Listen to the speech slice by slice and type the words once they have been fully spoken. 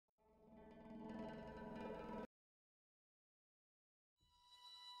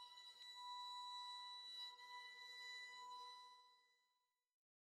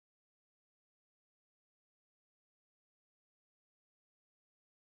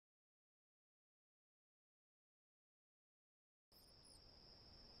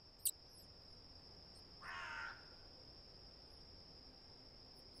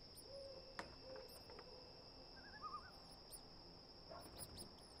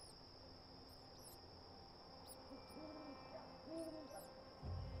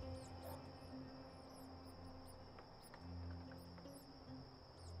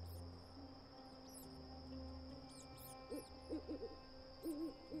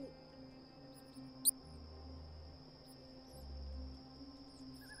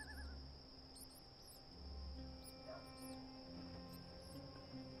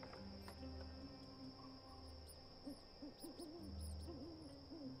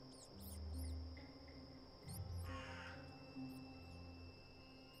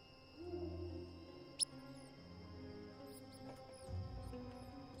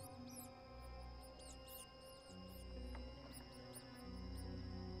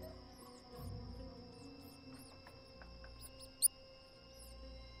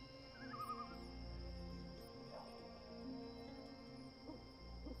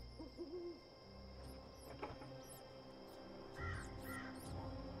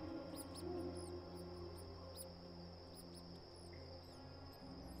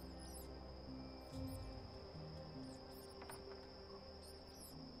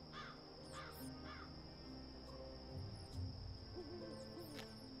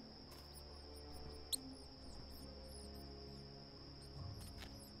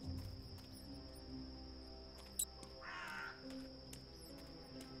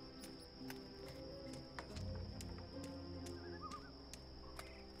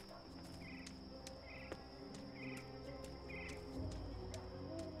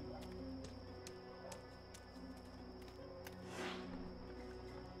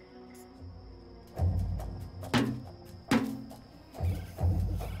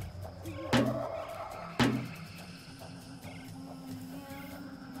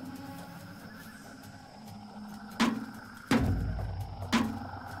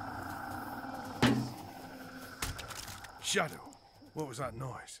Shadow, what was that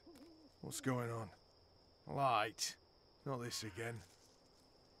noise? What's going on? Light. Not this again.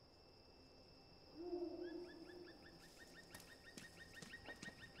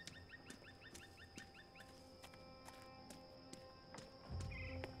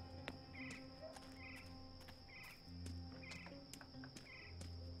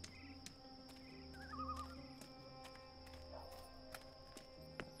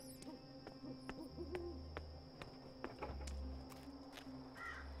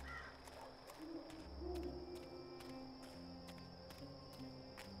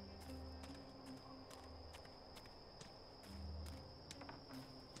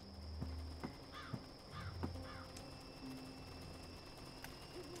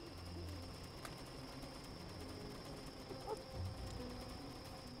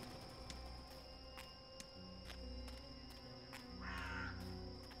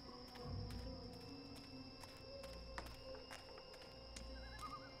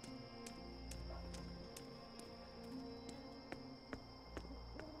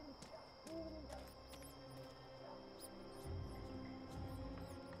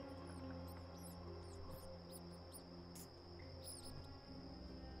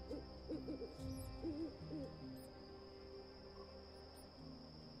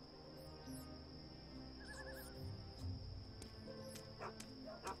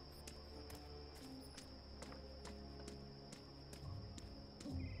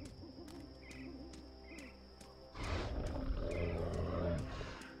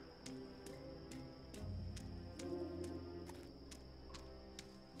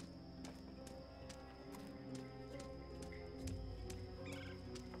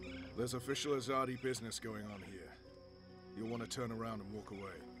 There's official Azadi business going on here. You'll want to turn around and walk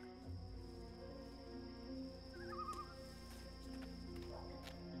away.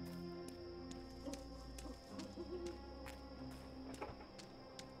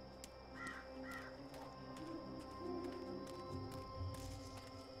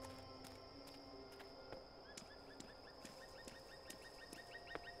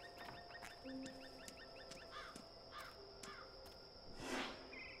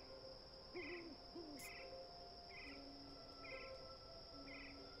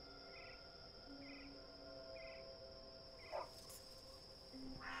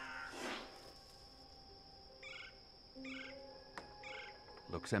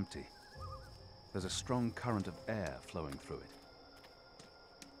 Looks empty. There's a strong current of air flowing through it.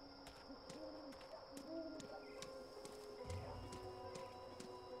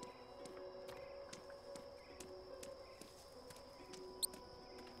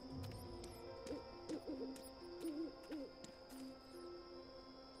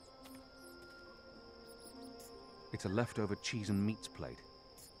 It's a leftover cheese and meats plate.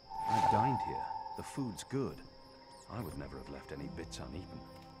 I dined here. The food's good. I would never have left any bits uneaten.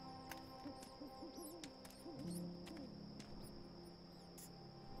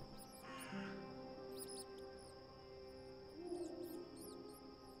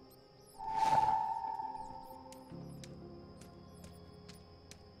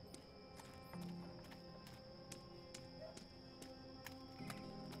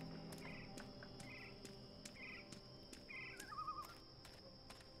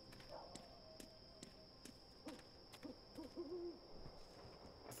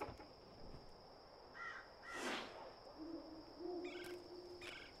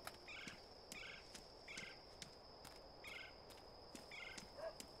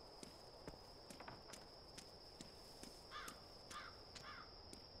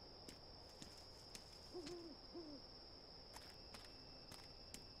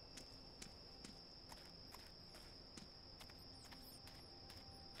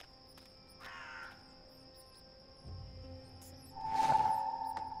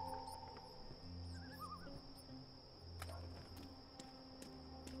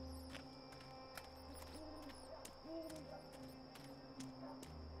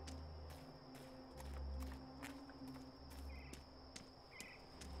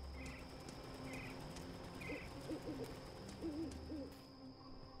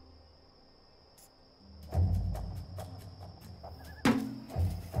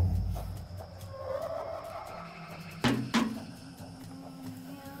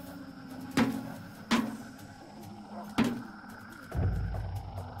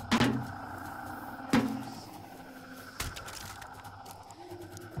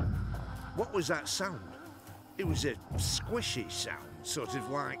 What was that sound? It was a squishy sound, sort of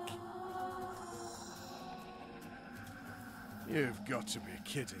like... You've got to be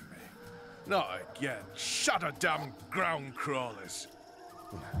kidding me. Not again. Shut a damn ground crawlers.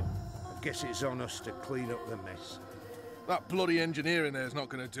 I guess it's on us to clean up the mess. That bloody engineer in there's not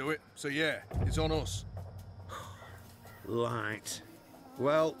gonna do it, so yeah, it's on us. Right.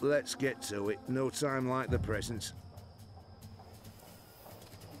 Well, let's get to it. No time like the present.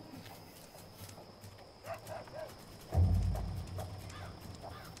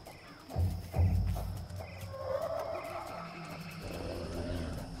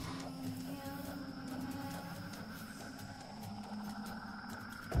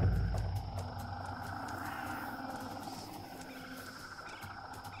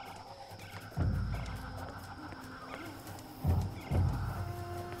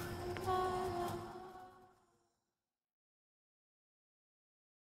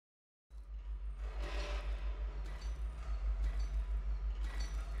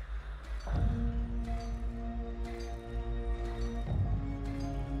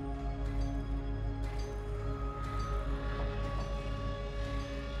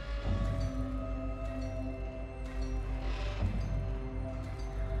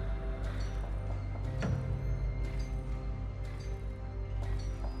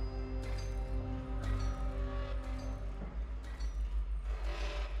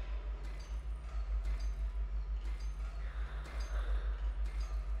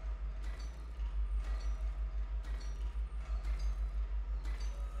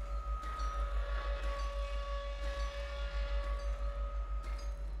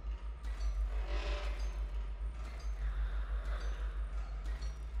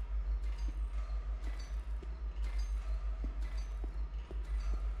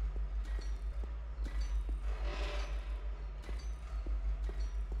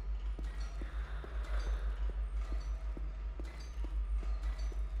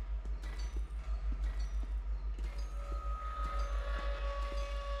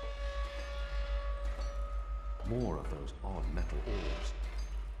 More of those odd metal orbs.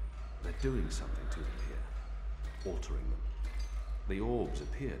 They're doing something to them here, altering them. The orbs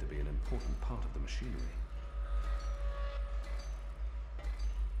appear to be an important part of the machinery.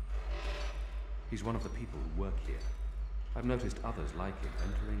 He's one of the people who work here. I've noticed others like him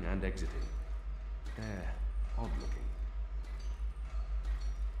entering and exiting. They're odd-looking.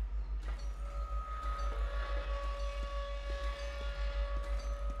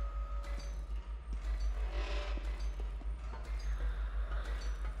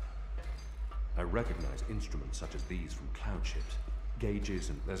 I recognize instruments such as these from cloud ships. Gauges,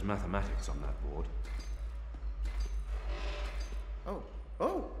 and there's mathematics on that board.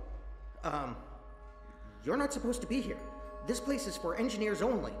 You're not supposed to be here. This place is for engineers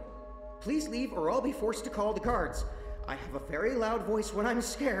only. Please leave or I'll be forced to call the guards. I have a very loud voice when I'm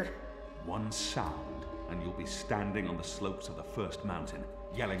scared. One sound, and you'll be standing on the slopes of the first mountain,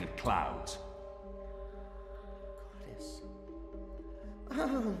 yelling at clouds. Goddess.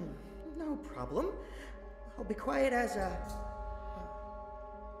 No problem. I'll be quiet as a...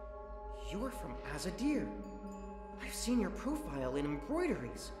 You're from Azadir. I've seen your profile in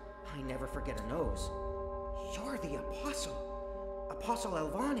embroideries. I never forget a nose. You're the Apostle. Apostle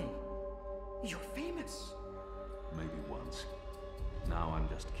Elvani. You're famous. Maybe once. Now I'm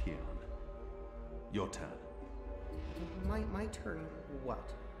just Kian. Your turn. My turn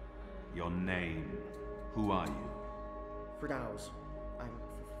what? Your name. Who are you? Firdaus. I'm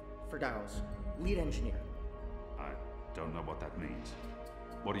Firdaus, lead engineer. I don't know what that means.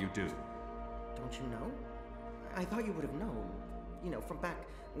 What do you do? Don't you know? I thought you would have known. You know, from back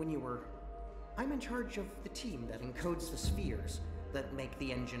when you were... I'm in charge of the team that encodes the spheres that make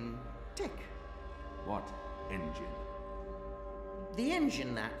the engine tick. What engine? The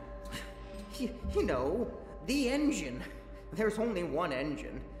engine that... you know, the engine. There's only one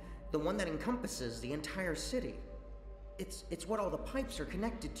engine. The one that encompasses the entire city. It's what all the pipes are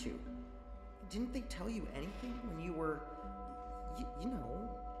connected to. Didn't they tell you anything when you were... you know,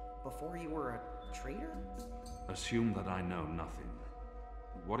 before you were a traitor? Assume that I know nothing.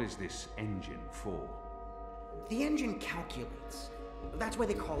 What is this engine for? The engine calculates. That's why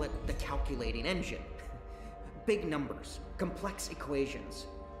they call it the calculating engine. Big numbers, complex equations.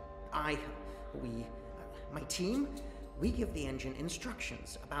 My team, we give the engine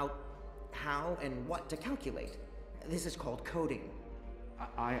instructions about how and what to calculate. This is called coding.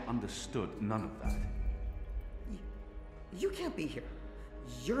 I understood none of that. You can't be here.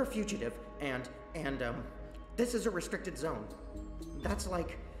 You're a fugitive, and this is a restricted zone. That's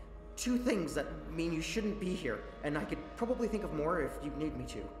like 2 things that mean you shouldn't be here, and I could probably think of more if you need me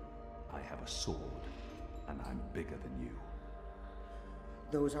to. I have a sword, and I'm bigger than you.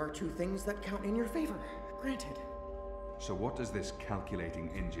 Those are 2 things that count in your favor, granted. So what does this calculating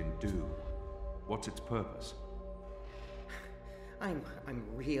engine do? What's its purpose? I'm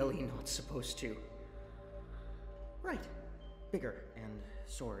really not supposed to. Right. bigger and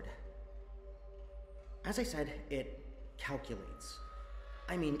soared. As I said, it calculates.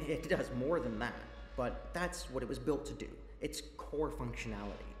 I mean, it does more than that, but that's what it was built to do. Its core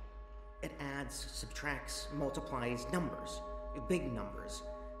functionality. It adds, subtracts, multiplies numbers, big numbers,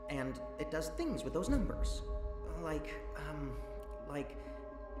 and it does things with those numbers. Like,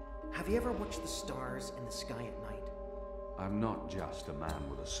 have you ever watched the stars in the sky at night? I'm not just a man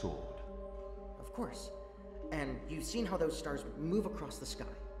with a sword. Of course. And you've seen how those stars move across the sky.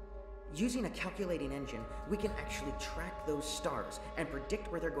 Using a calculating engine, we can actually track those stars and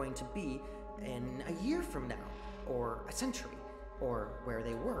predict where they're going to be in a year from now, or a century, or where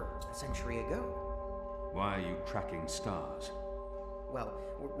they were a century ago. Why are you tracking stars? Well,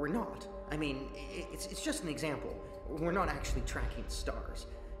 we're not. I mean, it's just an example. We're not actually tracking stars.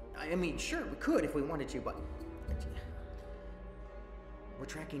 I mean, sure, we could if we wanted to, but we're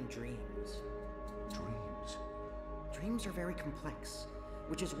tracking dreams. Dreams? Dreams are very complex,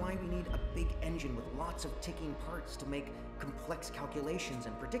 which is why we need a big engine with lots of ticking parts to make complex calculations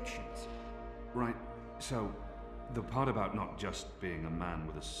and predictions. Right, so the part about not just being a man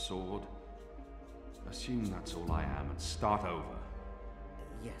with a sword, assume that's all I am and start over.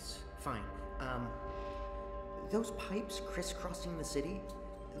 Yes, fine. Those pipes crisscrossing the city,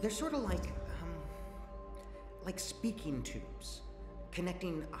 they're sort of like speaking tubes,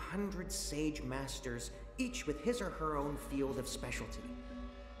 connecting 100 sage masters, each with his or her own field of specialty.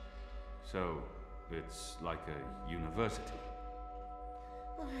 So, it's like a university?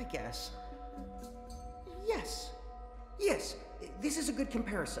 Well, I guess. Yes. Yes, this is a good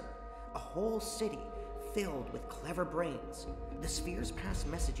comparison. A whole city filled with clever brains. The spheres pass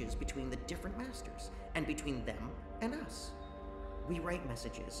messages between the different masters, and between them and us. We write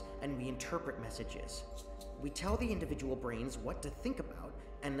messages, and we interpret messages. We tell the individual brains what to think about,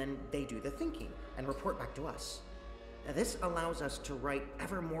 and then they do the thinking, and report back to us. Now, this allows us to write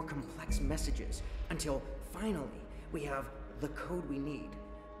ever more complex messages, until finally we have the code we need,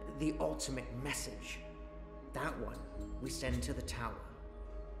 the ultimate message. That one we send to the tower.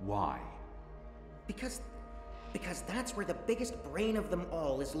 Why? Because that's where the biggest brain of them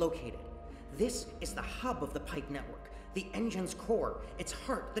all is located. This is the hub of the pipe network, the engine's core, its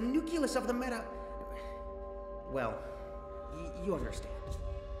heart, the nucleus of the meta... Well, you understand.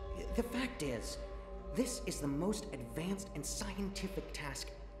 The fact is, this is the most advanced and scientific task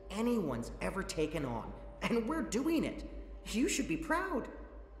anyone's ever taken on, and we're doing it. You should be proud.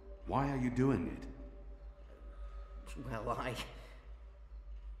 Why are you doing it? Well, I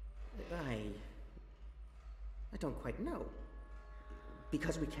don't quite know.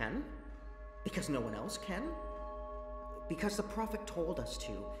 Because we can? Because no one else can? Because the Prophet told us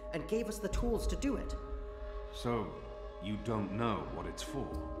to, and gave us the tools to do it. So, you don't know what it's for?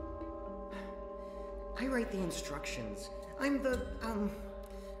 I write the instructions. I'm the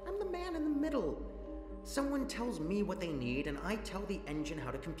man in the middle. Someone tells me what they need, and I tell the engine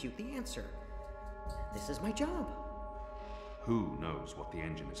how to compute the answer. This is my job. Who knows what the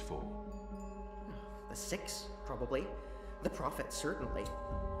engine is for? The Six, probably. The Prophet, certainly.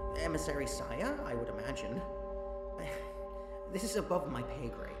 Emissary Saya, I would imagine. This is above my pay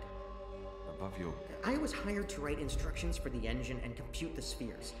grade. Above your... I was hired to write instructions for the engine and compute the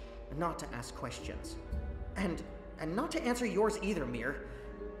spheres, not to ask questions. And not to answer yours either, Mir.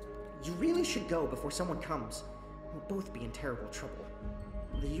 You really should go before someone comes. We'll both be in terrible trouble.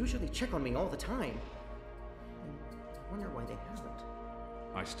 They usually check on me all the time. I wonder why they haven't.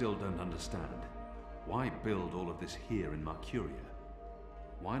 I still don't understand. Why build all of this here in Mercuria?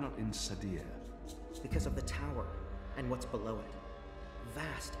 Why not in Sadir? Because of the tower and what's below it.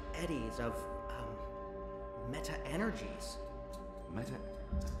 Vast eddies of, meta-energies. Meta...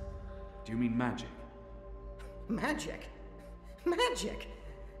 Do you mean magic? Magic? Magic?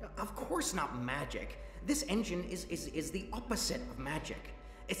 Of course not magic. This engine is the opposite of magic.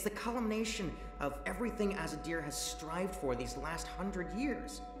 It's the culmination of everything Azadir has strived for these last 100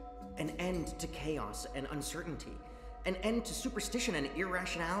 years. An end to chaos and uncertainty. An end to superstition and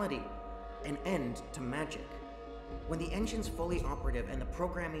irrationality. An end to magic. When the engine's fully operative and the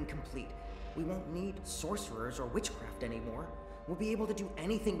programming complete, we won't need sorcerers or witchcraft anymore. We'll be able to do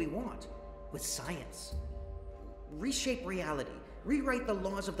anything we want with science. Reshape reality, rewrite the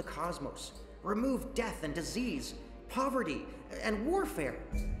laws of the cosmos, remove death and disease, poverty and warfare.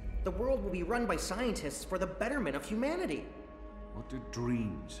 The world will be run by scientists for the betterment of humanity. What do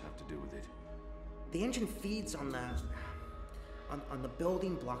dreams have to do with it? The engine feeds on the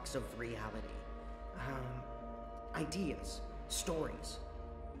building blocks of reality. Ideas, stories,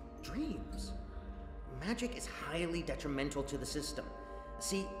 dreams. Magic is highly detrimental to the system.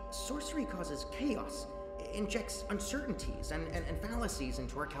 See, sorcery causes chaos. injects uncertainties and fallacies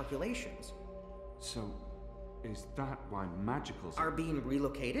into our calculations. So, is that why magicals Are being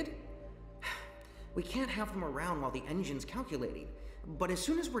relocated? We can't have them around while the engine's calculating. But as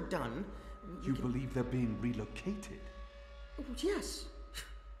soon as we're done... You believe they're being relocated? Yes.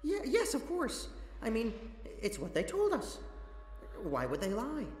 Yes, of course. I mean, it's what they told us. Why would they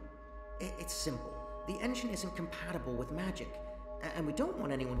lie? It's simple. The engine isn't compatible with magic, and we don't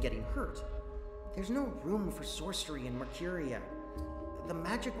want anyone getting hurt. There's no room for sorcery in Mercuria. The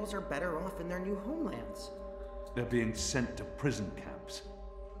magicals are better off in their new homelands. They're being sent to prison camps.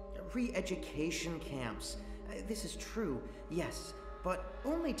 Re-education camps. This is true, yes, but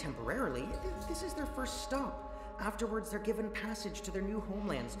only temporarily. This is their first stop. Afterwards, they're given passage to their new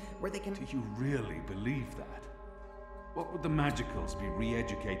homelands, where they can... Do you really believe that? What would the magicals be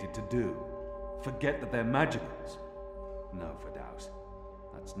re-educated to do? Forget that they're magicals? No, Firdaus.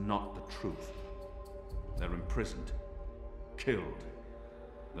 That's not the truth. They're imprisoned. Killed.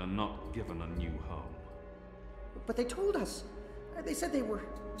 They're not given a new home. But they told us. They said they were...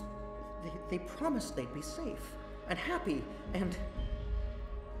 They promised they'd be safe and happy and...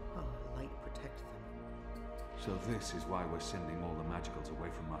 Oh, light protect them. So this is why we're sending all the magicals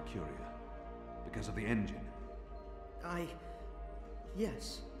away from Mercuria? Because of the engine?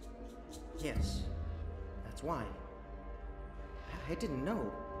 Yes. Yes. That's why. I didn't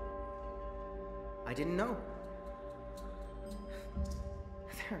know. I didn't know.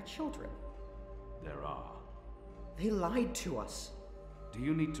 There are children. There are. They lied to us. Do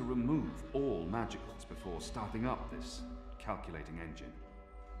you need to remove all magicals before starting up this calculating engine?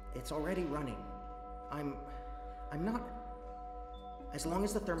 It's already running. I'm not... As long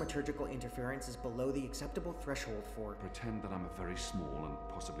as the thaumaturgical interference is below the acceptable threshold for... Pretend that I'm a very small and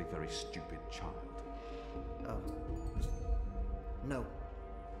possibly very stupid child. Oh. No.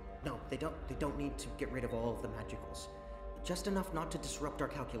 No, they don't need to get rid of all of the magicals. Just enough not to disrupt our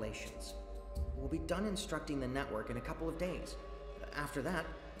calculations. We'll be done instructing the network in a couple of days. After that,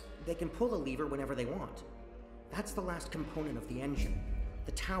 they can pull the lever whenever they want. That's the last component of the engine.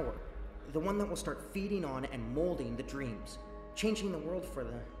 The tower. The one that will start feeding on and molding the dreams. Changing the world for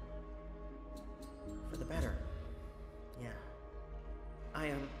the better. Yeah.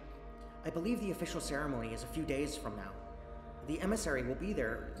 I believe the official ceremony is a few days from now. The emissary will be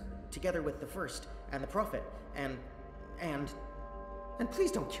there, together with the First, and the Prophet, and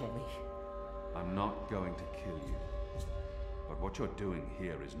please don't kill me. I'm not going to kill you. But what you're doing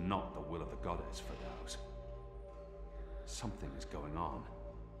here is not the will of the goddess, Firdaus. Something is going on.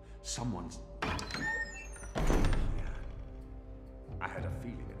 Someone's... I had a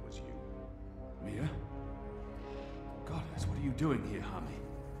feeling it was you. Mia? Goddess, what are you doing here, honey?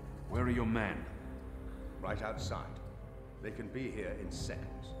 Where are your men? Right outside. They can be here in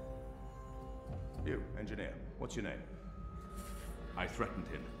seconds. You, engineer, what's your name? I threatened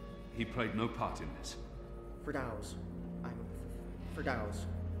him. He played no part in this. Firdaus. I'm Firdaus.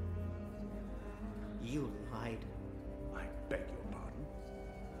 You lied. I beg your pardon?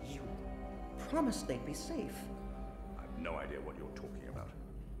 You promised they'd be safe. I've no idea what you're talking about.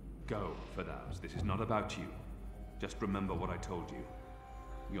 Go, Firdaus. This is not about you. Just remember what I told you.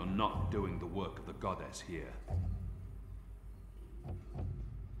 You're not doing the work of the goddess here.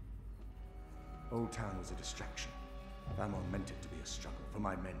 Old Town was a distraction. Vamon meant it to be a struggle, for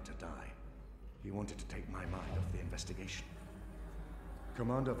my men to die. He wanted to take my mind off the investigation.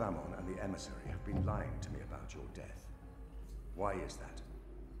 Commander Vamon and the emissary have been lying to me about your death. Why is that?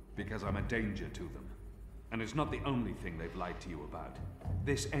 Because I'm a danger to them. And it's not the only thing they've lied to you about.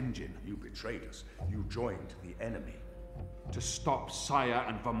 This engine. You betrayed us. You joined the enemy. To stop Saya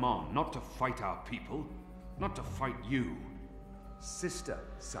and Vamon, not to fight our people. Not to fight you. Sister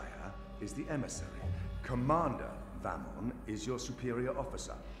Saya is the emissary. Commander Vamon is your superior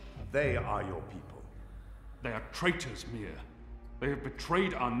officer. They are your people. They are traitors, Mir. They have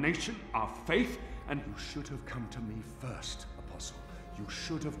betrayed our nation, our faith, and... You should have come to me first, Apostle. You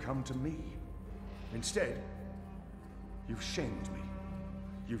should have come to me. Instead, you've shamed me.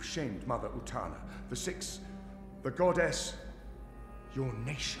 You've shamed Mother Utana, the Six, the Goddess, your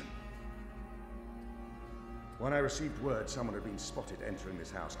nation. When I received word someone had been spotted entering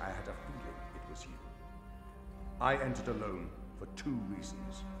this house, I had a feeling it was you. I entered alone for two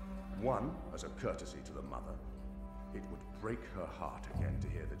reasons. One, as a courtesy to the Mother. It would break her heart again to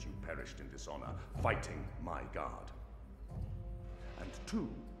hear that you perished in dishonor, fighting my guard. And two,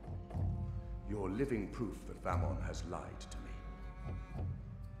 you're living proof that Vamon has lied to me.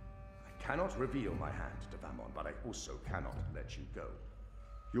 I cannot reveal my hand to Vamon, but I also cannot let you go.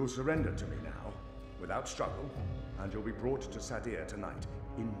 You'll surrender to me now, without struggle, and you'll be brought to Sadir tonight,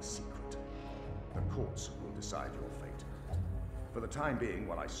 in secret. The courts will decide your fate. For the time being,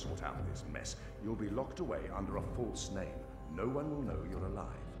 while I sort out this mess, you'll be locked away under a false name. No one will know you're alive.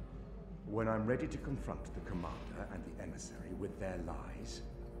 When I'm ready to confront the commander and the emissary with their lies,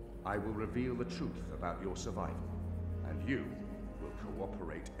 I will reveal the truth about your survival, and you will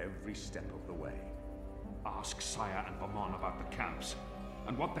cooperate every step of the way. Ask Saya and Bamon about the camps,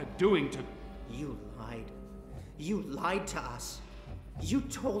 and what they're doing to... You lied. You lied to us. You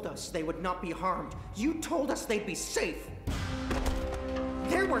told us they would not be harmed. You told us they'd be safe.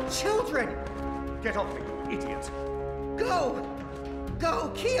 There were children! Get off me, you idiot! Go!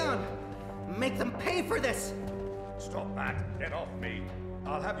 Go, Keon! Make them pay for this! Stop that! Get off me!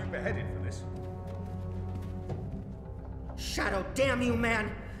 I'll have you beheaded for this. Shadow, damn you,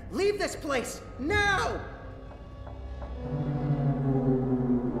 man! Leave this place, now!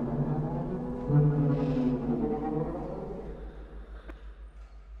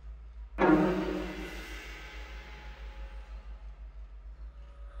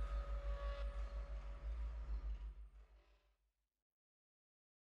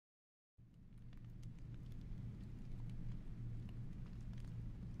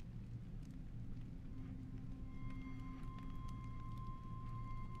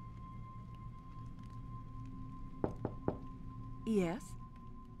 Yes?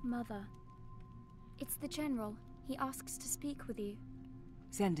 Mother. It's the General. He asks to speak with you.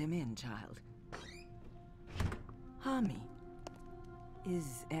 Send him in, child. Hami,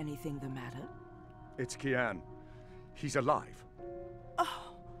 is anything the matter? It's Kian. He's alive.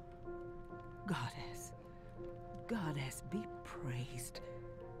 Oh! Goddess. Goddess be praised.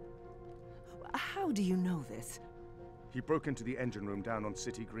 How do you know this? He broke into the engine room down on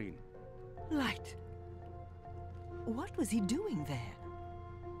City Green. Light. What was he doing there?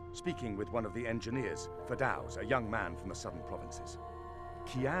 Speaking with one of the engineers, Fadaus, a young man from the southern provinces.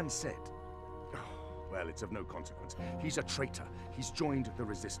 Kian said... Oh, well, it's of no consequence. He's a traitor. He's joined the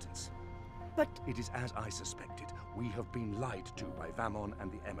resistance. But... It is as I suspected. We have been lied to by Vamon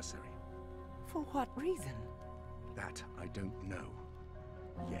and the emissary. For what reason? That I don't know.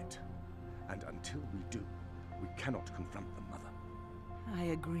 Yet. And until we do, we cannot confront the mother.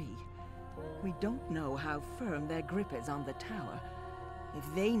 I agree. We don't know how firm their grip is on the tower. If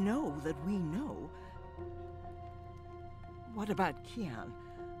they know that we know... What about Kian?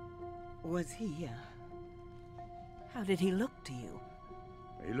 Was he, How did he look to you?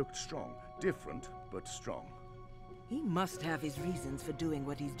 He looked strong. Different, but strong. He must have his reasons for doing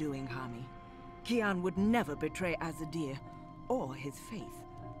what he's doing, Hami. Kian would never betray Azadir, or his faith.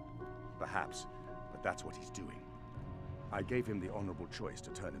 Perhaps, but that's what he's doing. I gave him the honorable choice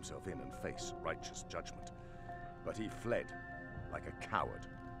to turn himself in and face righteous judgment. But he fled, like a coward,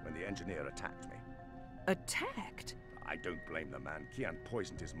 when the engineer attacked me. Attacked? I don't blame the man. Kian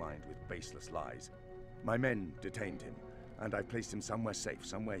poisoned his mind with baseless lies. My men detained him, and I placed him somewhere safe,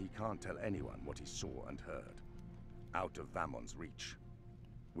 somewhere he can't tell anyone what he saw and heard. Out of Vamon's reach.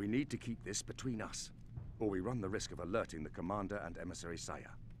 We need to keep this between us, or we run the risk of alerting the commander and emissary Saya.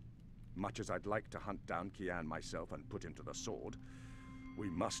 Much as I'd like to hunt down Kian myself and put him to the sword, we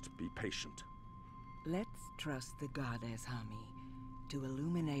must be patient. Let's trust the goddess, Hami, to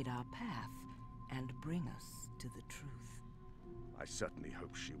illuminate our path and bring us to the truth. I certainly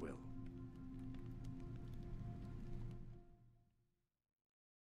hope she will.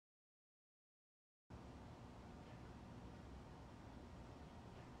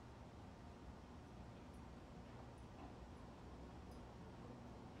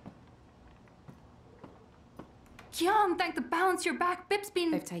 Kian, thank the balance you're back. Bip's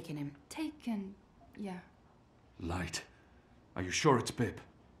been... They've taken him. Taken, yeah. Light. Are you sure it's Bip?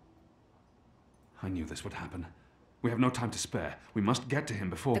 I knew this would happen. We have no time to spare. We must get to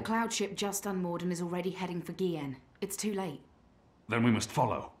him before... The cloud ship just unmoored and is already heading for Gien. It's too late. Then we must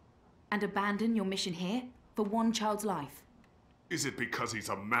follow. And abandon your mission here for one child's life. Is it because he's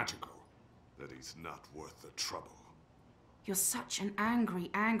a magical that he's not worth the trouble? You're such an angry,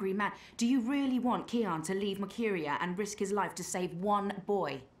 angry man. Do you really want Kian to leave Mercuria and risk his life to save one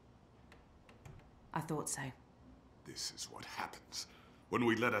boy? I thought so. This is what happens when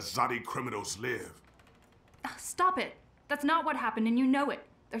we let Azadi criminals live. Stop it. That's not what happened, and you know it.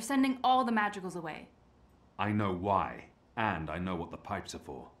 They're sending all the magicals away. I know why, and I know what the pipes are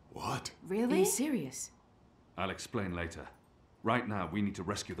for. What? Really? Are you serious? I'll explain later. Right now, we need to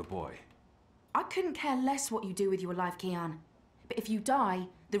rescue the boy. I couldn't care less what you do with your life, Kian. But if you die,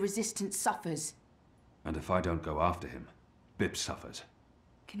 the Resistance suffers. And if I don't go after him, Bip suffers.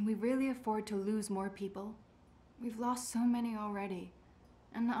 Can we really afford to lose more people? We've lost so many already.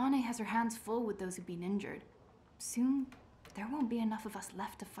 And Naane has her hands full with those who've been injured. Soon, there won't be enough of us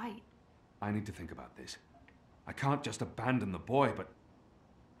left to fight. I need to think about this. I can't just abandon the boy, but...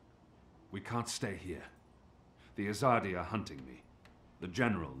 we can't stay here. The Azadi are hunting me. The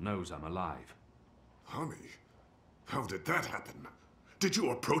General knows I'm alive. Honey, how did that happen? Did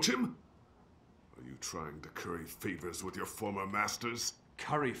you approach him? Are you trying to curry favors with your former masters?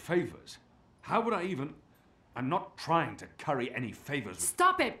 Curry favors? How would I even... I'm not trying to curry any favors with...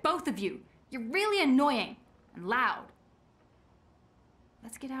 Stop it, both of you! You're really annoying and loud.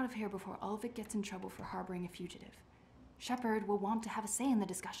 Let's get out of here before Ulvik gets in trouble for harboring a fugitive. Shepard will want to have a say in the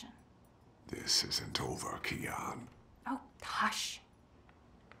discussion. This isn't over, Kian. Oh, hush.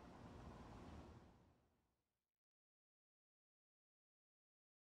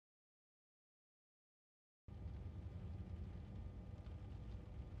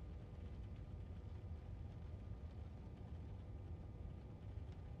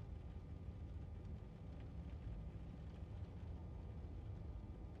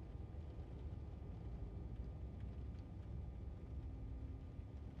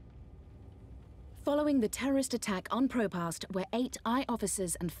 Following the terrorist attack on Propast, where 8 I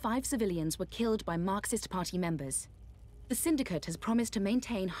officers and 5 civilians were killed by Marxist Party members, the Syndicate has promised to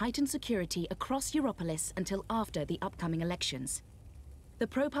maintain heightened security across Europolis until after the upcoming elections. The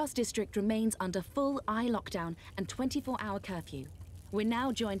Propast district remains under full I lockdown and 24-hour curfew. We're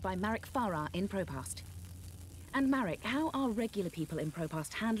now joined by Marek Farah in Propast. And Marek, how are regular people in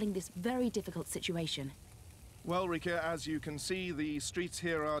Propast handling this very difficult situation? Well, Rika, as you can see, the streets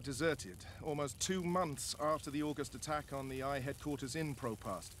here are deserted, almost 2 months after the August attack on the I headquarters in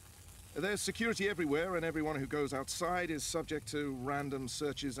Propast. There's security everywhere, and everyone who goes outside is subject to random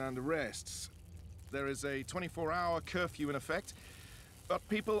searches and arrests. There is a 24-hour curfew in effect, but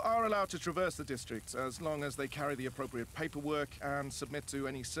people are allowed to traverse the district as long as they carry the appropriate paperwork and submit to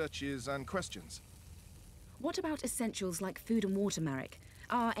any searches and questions. What about essentials like food and water, Marek?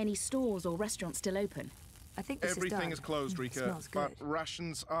 Are any stores or restaurants still open? I think this Everything is closed, Rika, smells good. but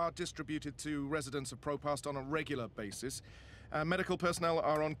rations are distributed to residents of Propast on a regular basis. Medical personnel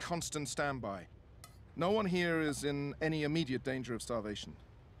are on constant standby. No one here is in any immediate danger of starvation.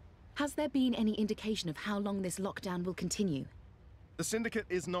 Has there been any indication of how long this lockdown will continue? The Syndicate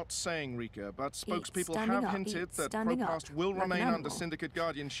is not saying, Rika, but spokespeople standing have up, hinted eat that standing Propast up, will like an remain under animal. Syndicate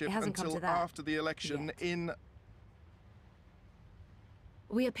guardianship It hasn't come until to that after the election yet. in...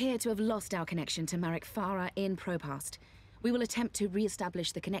 We appear to have lost our connection to Marek Farah in Propast. We will attempt to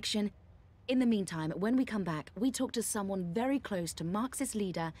re-establish the connection. In the meantime, when we come back, we talk to someone very close to Marxist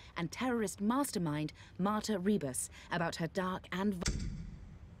leader and terrorist mastermind Marta Rebus about her dark and...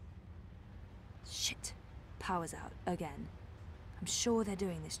 Shit. Power's out, again. I'm sure they're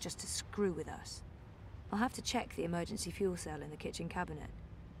doing this just to screw with us. I'll have to check the emergency fuel cell in the kitchen cabinet.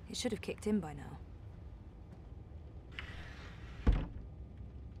 It should have kicked in by now.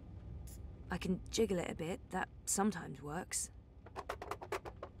 I can jiggle it a bit, that sometimes works.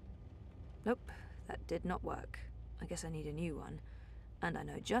 Nope, that did not work. I guess I need a new one. And I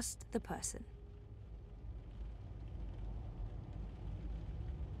know just the person.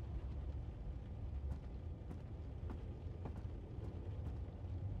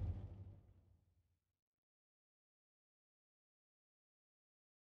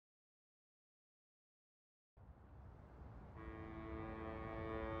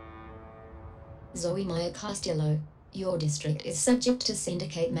 Zoe Maya Castillo, your district is subject to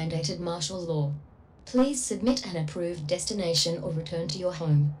Syndicate-mandated martial law. Please submit an approved destination or return to your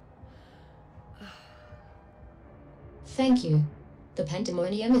home. Thank you. The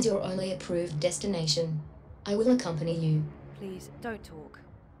Pandemonium is your only approved destination. I will accompany you. Please, don't talk.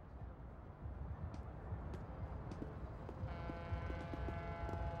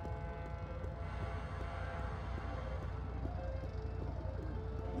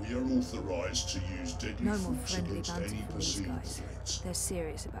 We are authorized to use deadly No more force friendly against banter any from these perceived guys. threats. They're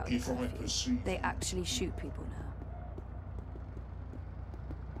serious about If the I curfew. perceive They actually shoot people now.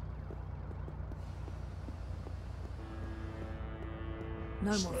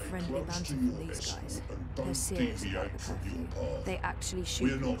 No more Stay friendly close banter to from your these vessel guys. and They're don't serious about deviate the from your curfew. path. They actually shoot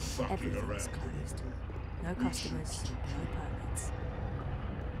We're people. not fucking Everything's around closed. anymore. No We customers, shoot. no permits.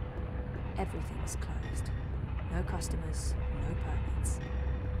 Everything's closed. No customers, no permits.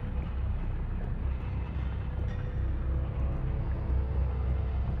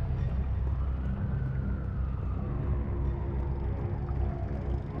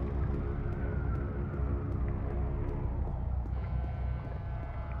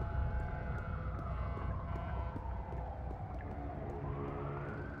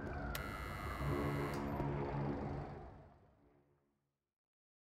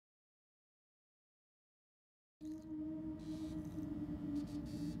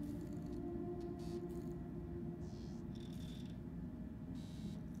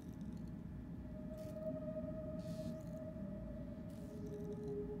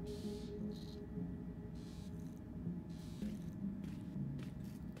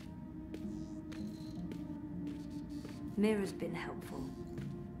 Mira's been helpful.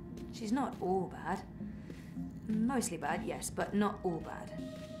 She's not all bad. Mostly bad, yes, but not all bad.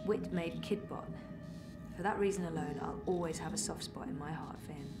 Wit made Kidbot. For that reason alone, I'll always have a soft spot in my heart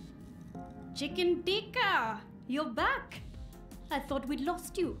for him. Chicken tikka! You're back! I thought we'd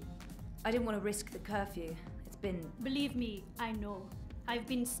lost you. I didn't want to risk the curfew. It's been... Believe me, I know. I've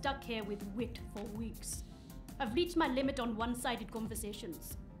been stuck here with Wit for weeks. I've reached my limit on one-sided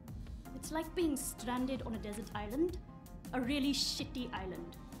conversations. It's like being stranded on a desert island. A really shitty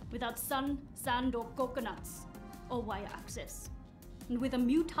island. Without sun, sand, or coconuts. Or wire access. And with a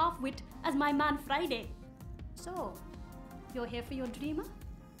mute half-wit as my man Friday. So, you're here for your dreamer?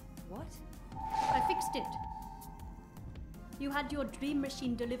 What? I fixed it. You had your dream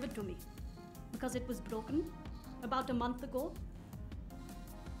machine delivered to me. Because it was broken. About a month ago.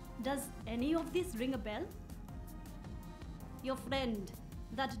 Does any of this ring a bell? Your friend,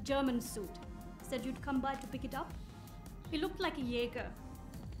 that German suit, said you'd come by to pick it up. He looked like a Jaeger.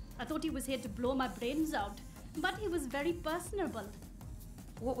 I thought he was here to blow my brains out, but he was very personable.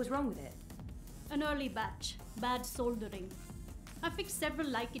 What was wrong with it? An early batch, bad soldering. I fixed several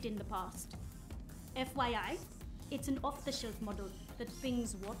like it in the past. FYI, it's an off-the-shelf model that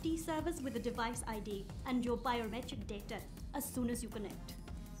pings WATI servers with a device ID and your biometric data as soon as you connect.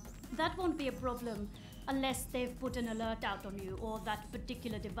 That won't be a problem unless they've put an alert out on you or that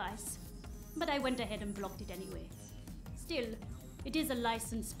particular device. But I went ahead and blocked it anyway. Still, it is a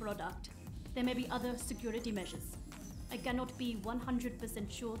licensed product. There may be other security measures. I cannot be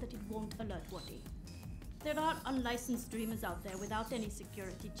 100% sure that it won't alert WATI. There are unlicensed dreamers out there without any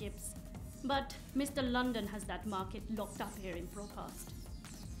security chips. But Mr. London has that market locked up here in Propast.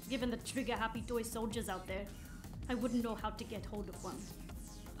 Given the trigger-happy toy soldiers out there, I wouldn't know how to get hold of one.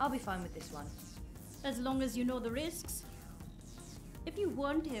 I'll be fine with this one. As long as you know the risks. If you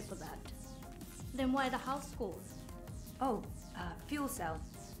weren't here for that, then why the house call? Oh, fuel cell.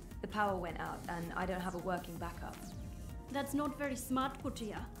 The power went out and I don't have a working backup. That's not very smart,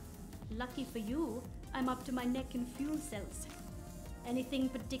 Kutria. Lucky for you, I'm up to my neck in fuel cells. Anything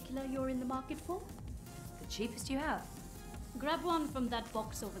particular you're in the market for? The cheapest you have. Grab one from that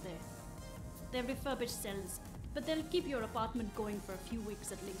box over there. They're refurbished cells, but they'll keep your apartment going for a few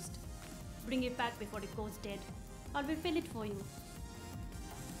weeks at least. Bring it back before it goes dead. I'll refill it for you.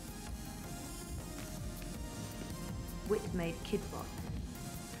 Wit made Kidbot.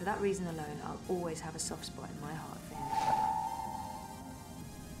 For that reason alone, I'll always have a soft spot in my heart for him.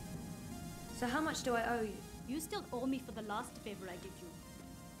 So how much do I owe you? You still owe me for the last favor I did you.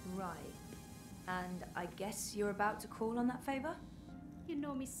 Right. And I guess you're about to call on that favor? You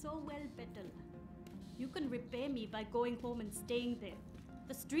know me so well, Petal. You can repay me by going home and staying there.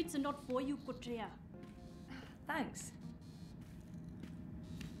 The streets are not for you, Kutria. Thanks.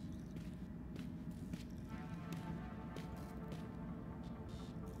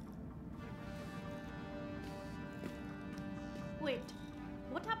 Wait,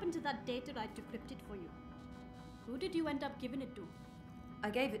 what happened to that data I decrypted for you? Who did you end up giving it to? I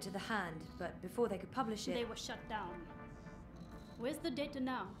gave it to the Hand, but before they could publish it... They were shut down. Where's the data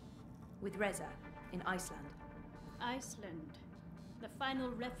now? With Reza, in Iceland. Iceland. The final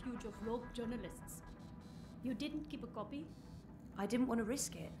refuge of rogue journalists. You didn't keep a copy? I didn't want to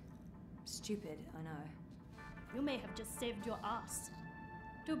risk it. Stupid, I know. You may have just saved your ass.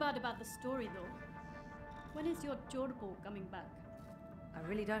 Too bad about the story, though. When is your Chorbo coming back? I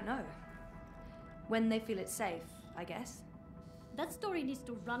really don't know. When they feel it's safe, I guess. That story needs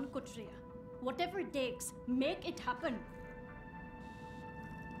to run, Kutria. Whatever it takes, make it happen.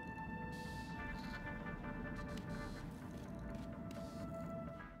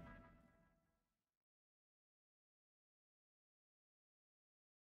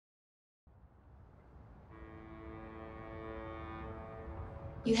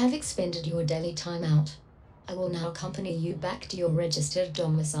 You have expended your daily timeout. I will now accompany you back to your registered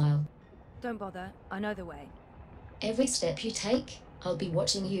domicile. Don't bother, I know the way. Every step you take, I'll be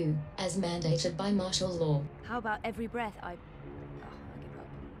watching you, as mandated by martial law. How about every breath I give up.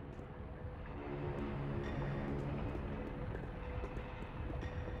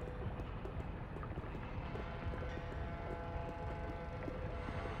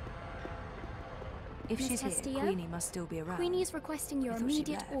 If Miss she's Castillo? here, Queenie must still be around. Queenie's requesting your I thought she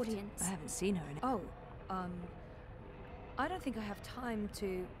immediate left. audience. I haven't seen her in... Oh, I don't think I have time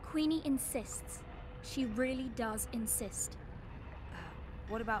to... Queenie insists. She really does insist.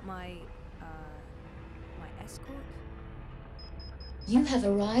 What about my escort? You have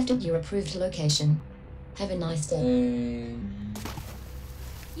arrived at your approved location. Have a nice day.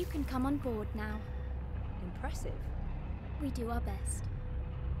 You can come on board now. Impressive. We do our best.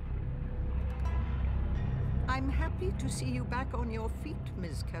 I'm I'm happy to see you back on your feet,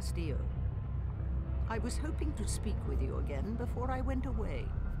 Ms. Castillo. I was hoping to speak with you again before I went away.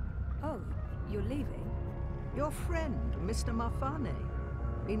 Oh, you're leaving? Your friend, Mr. Mafane.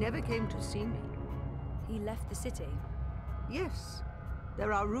 He never came to see me. He left the city? Yes.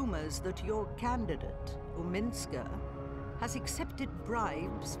 There are rumors that your candidate, Uminska, has accepted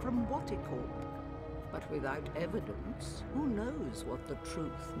bribes from Waticorp. But without evidence, who knows what the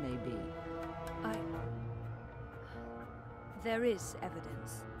truth may be? There is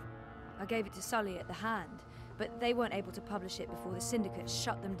evidence. I gave it to Sully at the Hand, but they weren't able to publish it before the Syndicate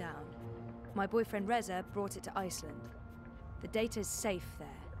shut them down. My boyfriend Reza brought it to Iceland. The data's safe there,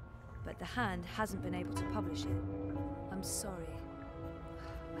 but the Hand hasn't been able to publish it. I'm sorry.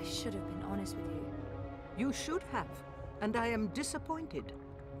 I should have been honest with you. You should have, and I am disappointed.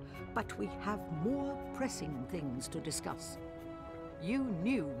 But we have more pressing things to discuss. You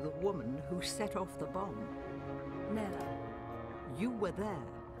knew the woman who set off the bomb. Nella. You were there.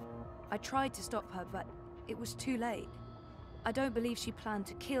 I tried to stop her, but it was too late. I don't believe she planned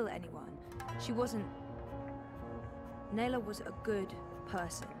to kill anyone. She wasn't... Nella was a good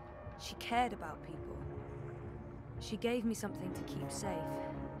person. She cared about people. She gave me something to keep safe,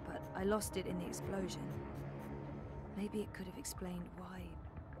 but I lost it in the explosion. Maybe it could have explained why.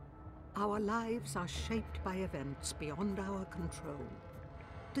 Our lives are shaped by events beyond our control.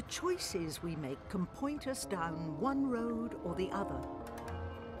 The choices we make can point us down one road or the other.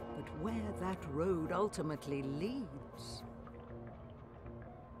 But where that road ultimately leads...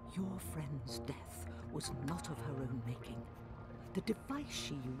 Your friend's death was not of her own making. The device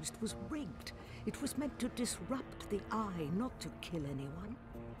she used was rigged. It was meant to disrupt the eye, not to kill anyone.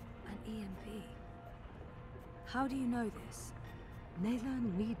 An EMP. How do you know this? Nella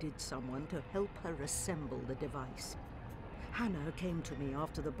needed someone to help her assemble the device. Hannah came to me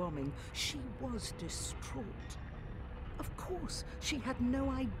after the bombing. She was distraught. Of course, she had no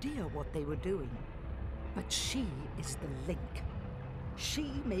idea what they were doing. But she is the link.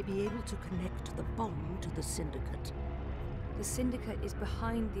 She may be able to connect the bomb to the Syndicate. The Syndicate is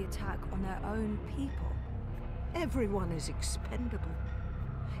behind the attack on their own people. Everyone is expendable.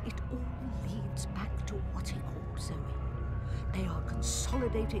 It all leads back to Waticorp, Zoe. They are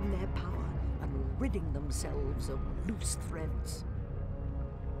consolidating their power and ridding themselves of loose threads.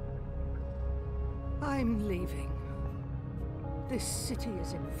 I'm leaving. This city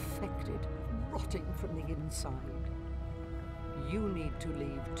is infected, rotting from the inside. You need to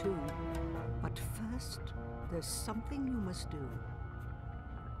leave too. But first, there's something you must do.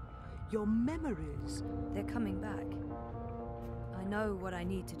 Your memories... They're coming back. I know what I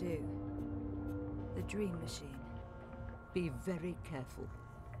need to do. The Dream Machine. Be very careful.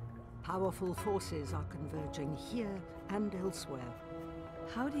 Powerful forces are converging here and elsewhere.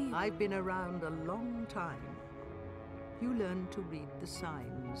 How do you... I've been around a long time. You learn to read the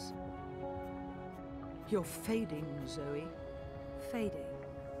signs. You're fading, Zoe. Fading?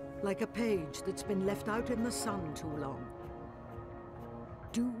 Like a page that's been left out in the sun too long.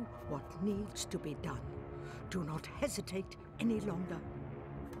 Do what needs to be done. Do not hesitate any longer.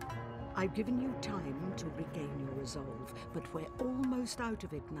 I've given you time to regain your resolve, but we're almost out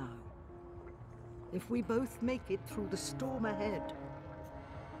of it now. If we both make it through the storm ahead,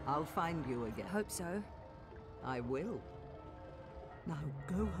 I'll find you again. Hope so. I will. Now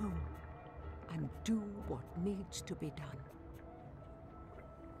go home and do what needs to be done.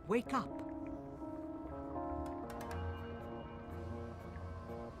 Wake up.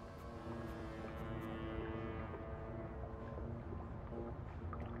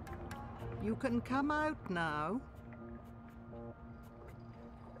 You can come out now.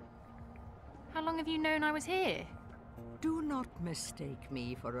 How long have you known I was here? Do not mistake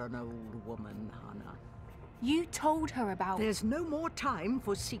me for an old woman, Hannah. You told her about... There's no more time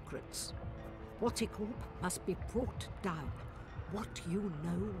for secrets. Waticorp must be brought down. What you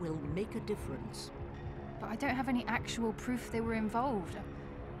know will make a difference. But I don't have any actual proof they were involved.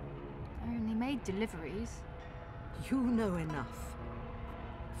 I only made deliveries. You know enough.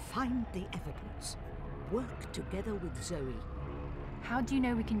 Find the evidence. Work together with Zoe. How do you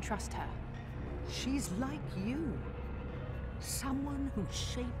know we can trust her? She's like you. Someone who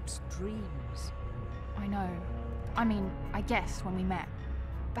shapes dreams. I know. I mean, I guess when we met.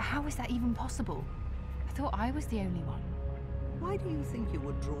 But how is that even possible? I thought I was the only one. Why do you think you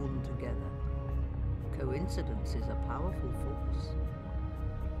were drawn together? Coincidence is a powerful force.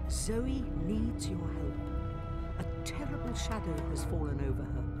 Zoe needs your help. A terrible shadow has fallen over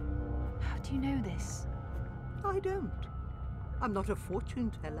her. How do you know this? I don't. I'm not a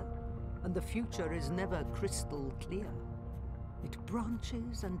fortune teller, and the future is never crystal clear. It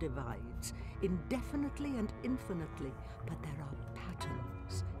branches and divides. indefinitely and infinitely, but there are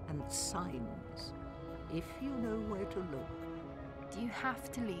patterns and signs, if you know where to look. Do you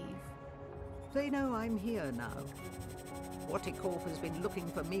have to leave? They know I'm here now. Watticorp has been looking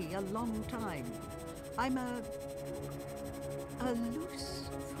for me a long time. I'm a loose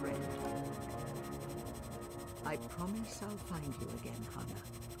thread. I promise I'll find you again,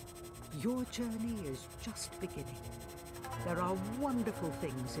 Hannah. Your journey is just beginning. There are wonderful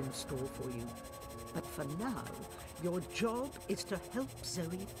things in store for you. But for now, your job is to help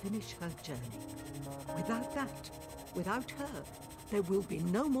Zoe finish her journey. Without that, without her, there will be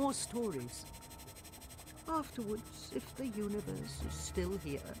no more stories. Afterwards, if the universe is still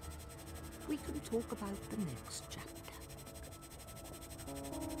here, we can talk about the next chapter.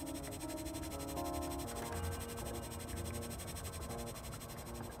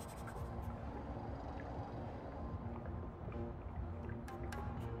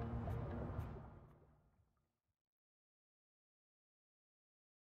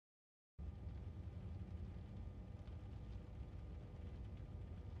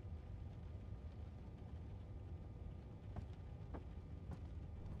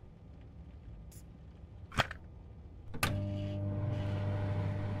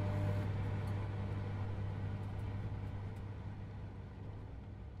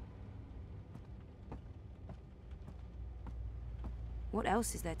 What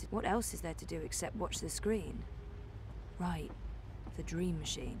else is there to do except watch the screen? Right, the dream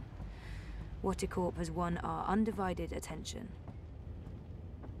machine. Watticorp has won our undivided attention.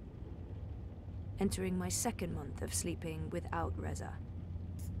 Entering my second month of sleeping without Reza.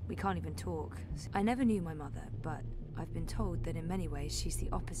 We can't even talk. I never knew my mother, but I've been told that in many ways she's the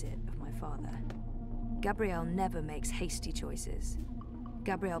opposite of my father. Gabriel never makes hasty choices.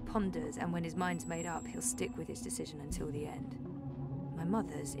 Gabriel ponders, and when his mind's made up, he'll stick with his decision until the end. My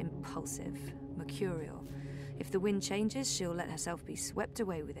mother's impulsive, mercurial. If the wind changes, she'll let herself be swept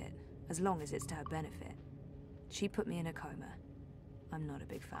away with it, as long as it's to her benefit. She put me in a coma. I'm not a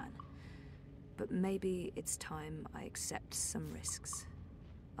big fan. But maybe it's time I accept some risks.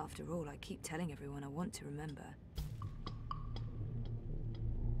 After all, I keep telling everyone I want to remember.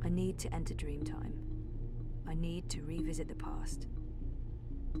 I need to enter Dreamtime. I need to revisit the past.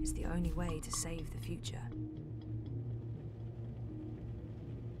 It's the only way to save the future.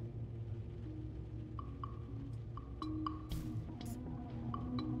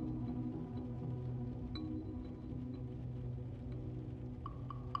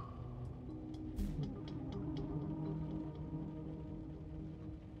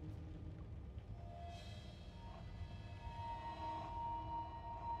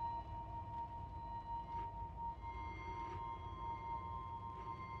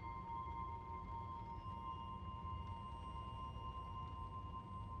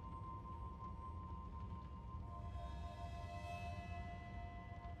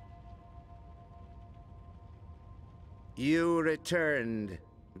 You returned,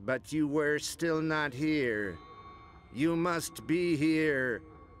 but you were still not here. You must be here.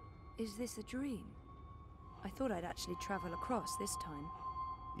 Is this a dream? I thought I'd actually travel across this time.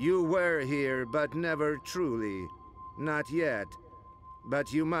 You were here, but never truly. Not yet.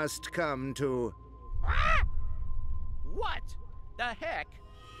 But you must come to... Ah! What the heck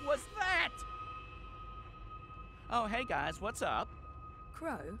was that? Oh, hey guys, what's up?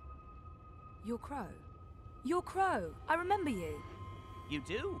 Crow? You're Crow. You're Crow. I remember you. You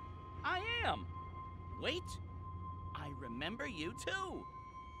do? I am. Wait. I remember you too.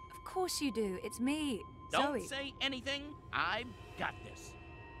 Of course you do. It's me, Don't Zoe. say anything. I've got this.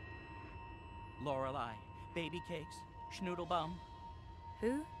 Lorelei, baby cakes, schnoodlebum.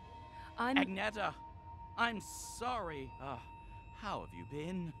 Who? I'm... Agneta. I'm sorry. How have you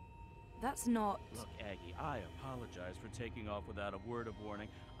been? That's not... Look, Aggie, I apologize for taking off without a word of warning.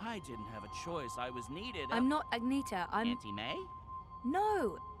 I didn't have a choice. I was needed. I'm not Agneta. I'm... Auntie May?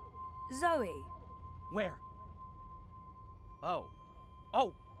 No. Zoe. Where? Oh.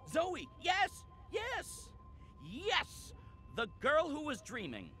 Oh, Zoe! Yes! Yes! Yes! The girl who was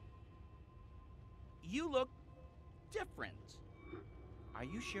dreaming. You look different. Are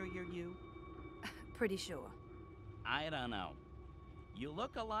you sure you're you? Pretty sure. I don't know. You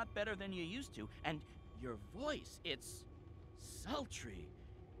look a lot better than you used to, and your voice, it's sultry.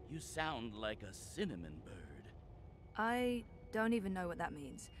 You sound like a cinnamon bird. I don't even know what that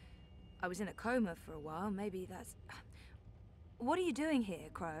means. I was in a coma for a while, maybe that's... What are you doing here,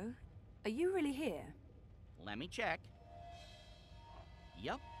 Crow? Are you really here? Let me check.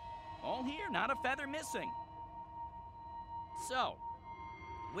 Yup. All here, not a feather missing. So,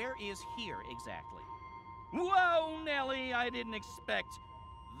 where is here exactly? Whoa, Nellie, I didn't expect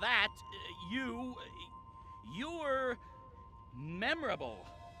that, you're memorable.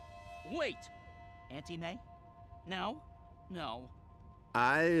 Wait, Auntie May? No, no.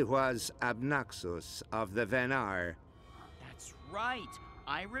 I was Abnaxus of the Venar. That's right.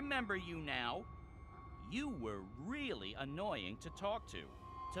 I remember you now. You were really annoying to talk to.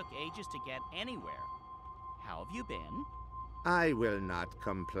 Took ages to get anywhere. How have you been? I will not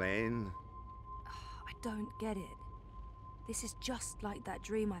complain. I don't get it. This is just like that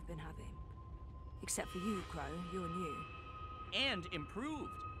dream I've been having. Except for you, Crow. You're new. And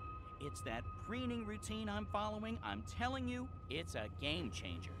improved. It's that preening routine I'm following. I'm telling you, it's a game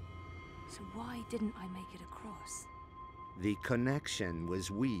changer. So why didn't I make it across? The connection was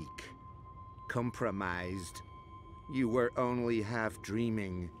weak. Compromised. You were only half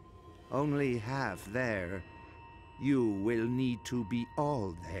dreaming. Only half there. You will need to be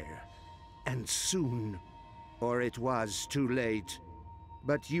all there. And soon. Or it was too late.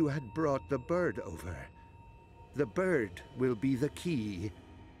 But you had brought the bird over. The bird will be the key.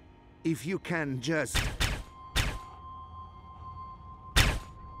 If you can just...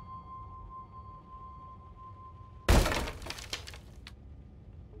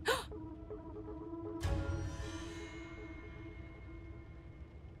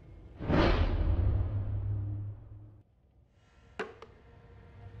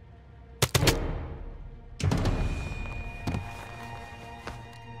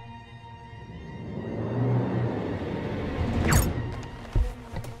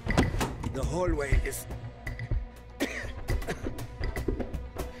 The hallway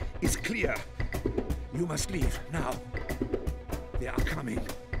is clear. You must leave now. They are coming.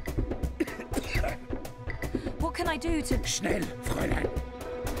 What can I do to... Schnell, Fräulein.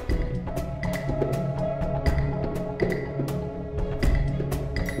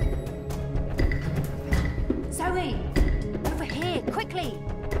 Zoe! Over here, quickly!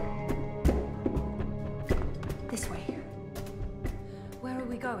 This way. Where are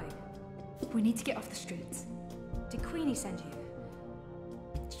we going? We need to get off the streets. Did Queenie send you?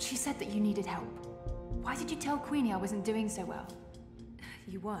 She said that you needed help. Why did you tell Queenie I wasn't doing so well?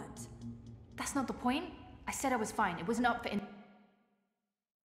 You weren't. That's not the point. I said I was fine. It wasn't up for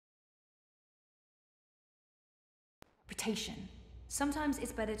interpretation. Sometimes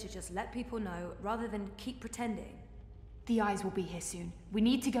it's better to just let people know rather than keep pretending. The eyes will be here soon. We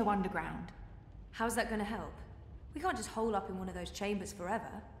need to go underground. How's that going to help? We can't just hole up in one of those chambers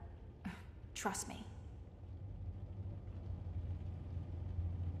forever. Trust me.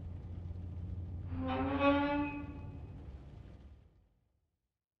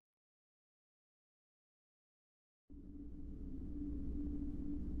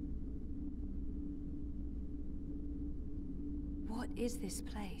 What is this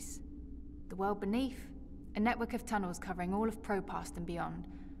place? The world beneath. A network of tunnels covering all of Propast and beyond.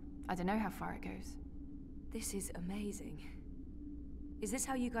 I don't know how far it goes. This is amazing. Is this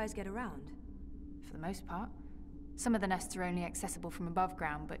how you guys get around? For the most part. Some of the nests are only accessible from above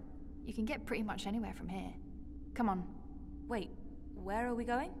ground, but you can get pretty much anywhere from here. Come on. Wait, where are we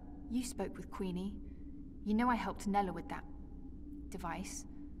going? You spoke with Queenie. You know I helped Nella with that device.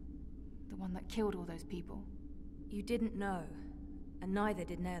 The one that killed all those people. You didn't know, and neither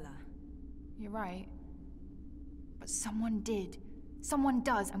did Nella. You're right. But someone did. Someone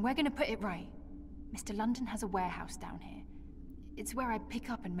does, and we're gonna put it right. Mr. London has a warehouse down here. It's where I pick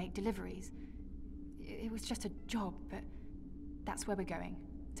up and make deliveries. It was just a job, but that's where we're going.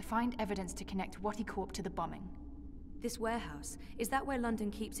 To find evidence to connect Wattie Corp to the bombing. This warehouse, is that where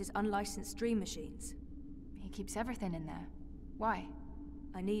London keeps his unlicensed dream machines? He keeps everything in there. Why?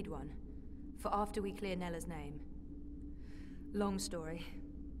 I need one. For after we clear Nella's name. Long story.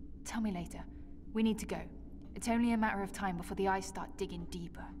 Tell me later. We need to go. It's only a matter of time before the eyes start digging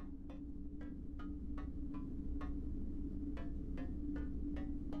deeper.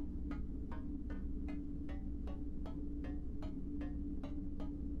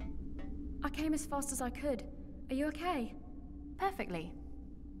 I came as fast as I could. Are you okay? Perfectly.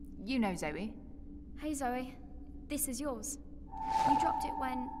 You know Zoe. Hey Zoe, this is yours. You dropped it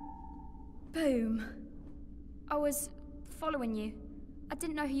when... Boom. I was following you. I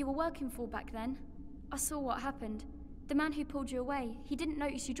didn't know who you were working for back then. I saw what happened. The man who pulled you away, he didn't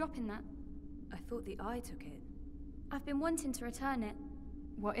notice you dropping that. I thought the eye took it. I've been wanting to return it.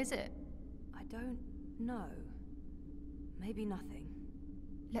 What is it? I don't know. Maybe nothing.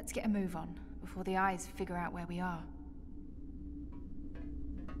 Let's get a move on, before the eyes figure out where we are.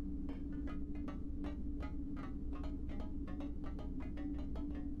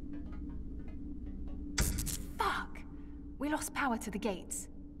 Fuck! We lost power to the gates.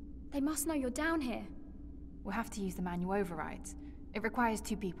 They must know you're down here. We'll have to use the manual overrides. It requires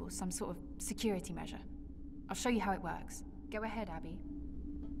 2 people, some sort of security measure. I'll show you how it works. Go ahead, Abby.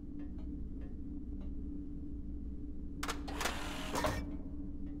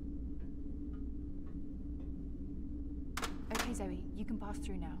 Okay, Zoe, you can pass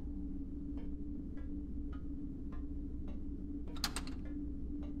through now.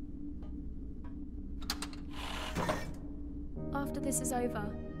 After this is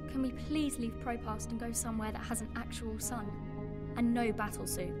over, can we please leave Propast and go somewhere that has an actual sun? And no battle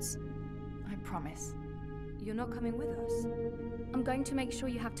suits. I promise. You're not coming with us? I'm going to make sure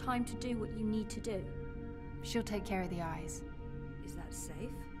you have time to do what you need to do. She'll take care of the eyes. Is that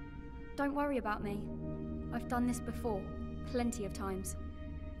safe? Don't worry about me. I've done this before, plenty of times.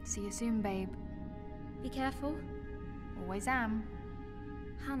 See you soon, babe. Be careful. Always am.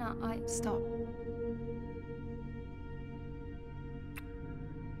 Hannah, Stop.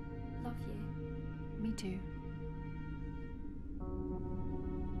 Love you. Me too.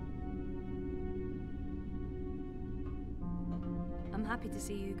 I'm happy to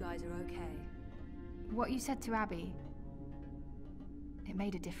see you guys are okay. What you said to Abby, it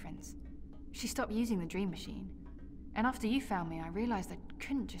made a difference. She stopped using the dream machine. And after you found me, I realized I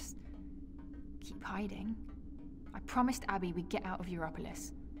couldn't just keep hiding. I promised Abby we'd get out of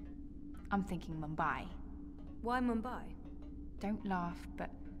Europolis. I'm thinking Mumbai. Why Mumbai? Don't laugh, but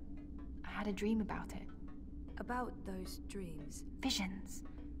I had a dream about it. About those dreams? Visions.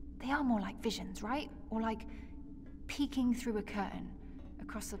 They are more like visions, right? Or like peeking through a curtain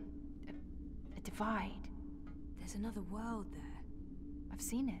across a divide. There's another world there. I've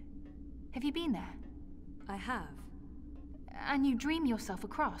seen it. Have you been there? I have. And you dream yourself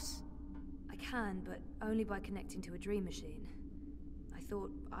across? I can, but only by connecting to a dream machine. I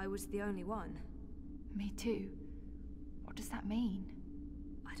thought I was the only one. Me too. What does that mean?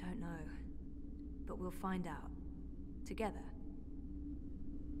 I don't know. But we'll find out. Together.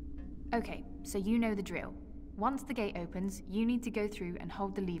 Okay, so you know the drill. Once the gate opens, you need to go through and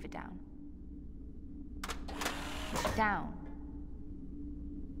hold the lever down. Down.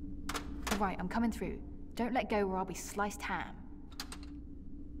 All right, I'm coming through. Don't let go or I'll be sliced ham.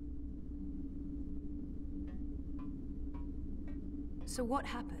 So what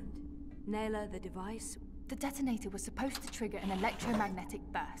happened? Naylor, the device? The detonator was supposed to trigger an electromagnetic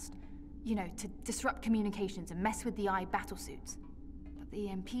burst. You know, to disrupt communications and mess with the eye battlesuits. But the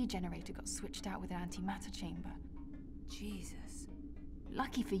EMP generator got switched out with an antimatter chamber. Jesus.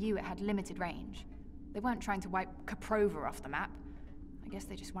 Lucky for you, it had limited range. They weren't trying to wipe Caprova off the map. I guess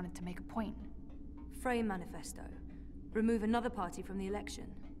they just wanted to make a point. Frame manifesto. Remove another party from the election.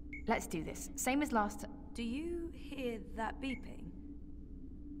 Let's do this. Same as last time. Do you hear that beeping?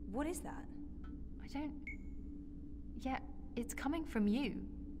 What is that? I don't... Yeah, it's coming from you.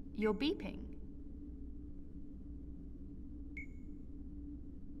 You're beeping.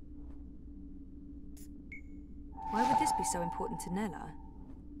 Why would this be so important to Nella?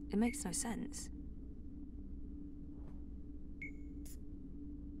 It makes no sense.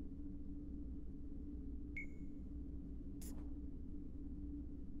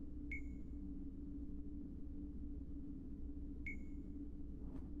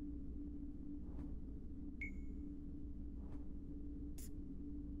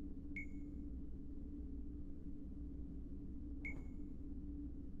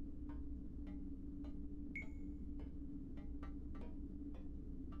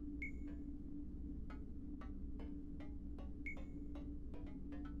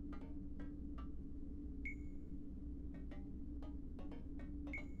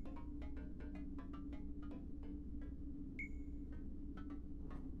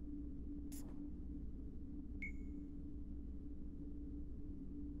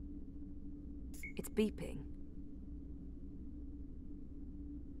 It's beeping.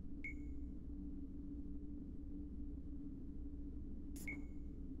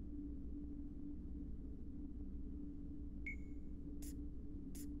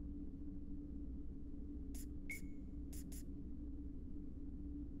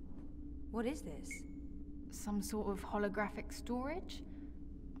 What is this? Some sort of holographic storage?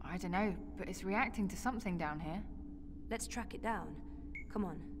 I don't know, but it's reacting to something down here. Let's track it down. Come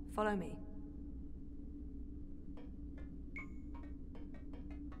on, follow me.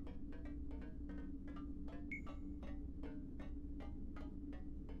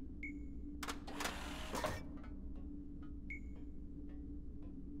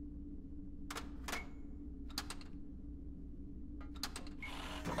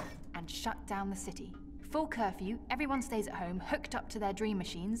 And shut down the city. Full curfew, everyone stays at home, hooked up to their dream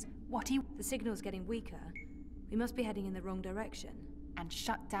machines. What do you... The signal's getting weaker. We must be heading in the wrong direction. And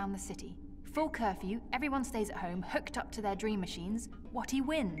shut down the city. Full curfew, everyone stays at home, hooked up to their dream machines. What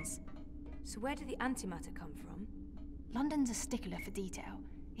wins. So where did the antimatter come from? London's a stickler for detail.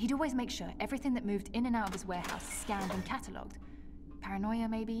 He'd always make sure everything that moved in and out of his warehouse is scanned and catalogued. Paranoia,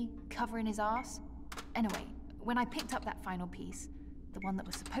 maybe? Covering his arse? Anyway, when I picked up that final piece, the one that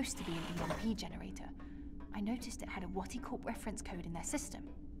was supposed to be an EMP generator, I noticed it had a Wattie Corp reference code in their system.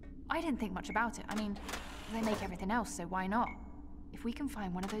 I didn't think much about it. I mean, they make everything else, so why not? If we can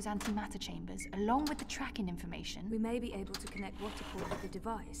find one of those antimatter chambers, along with the tracking information... We may be able to connect Wattie Corp with the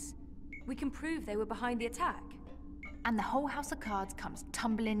device. We can prove they were behind the attack. And the whole house of cards comes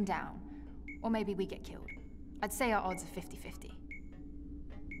tumbling down. Or maybe we get killed. I'd say our odds are 50-50.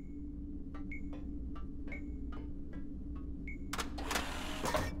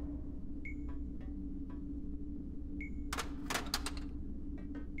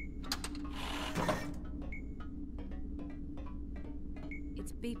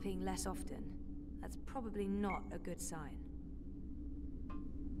 It's beeping less often. That's probably not a good sign.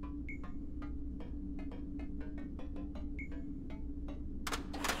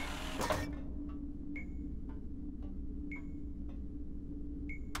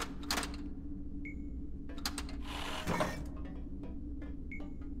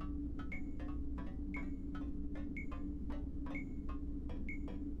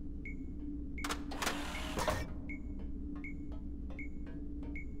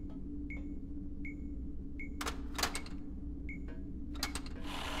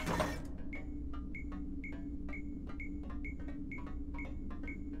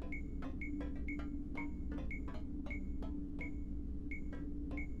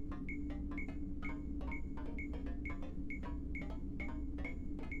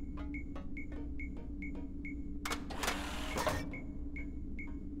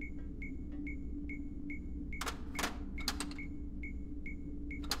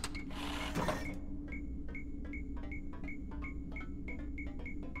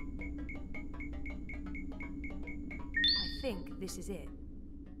 I think this is it.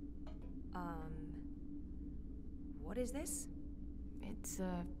 What is this? It's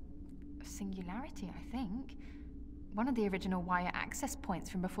a singularity, I think. One of the original wire access points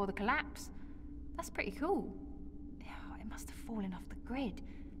from before the collapse. That's pretty cool. Oh, it must have fallen off the grid.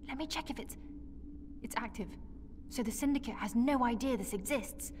 Let me check if it's active. So the Syndicate has no idea this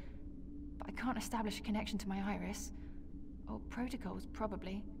exists. But I can't establish a connection to my iris. Or protocols,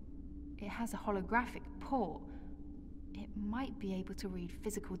 probably. It has a holographic port. It might be able to read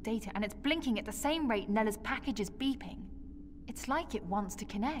physical data, and it's blinking at the same rate Nella's package is beeping. It's like it wants to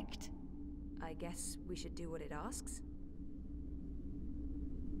connect. I guess we should do what it asks.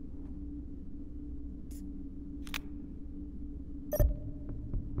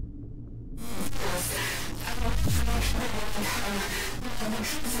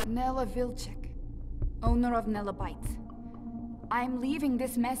 Nella Vilcek, owner of Nella Bytes. I'm leaving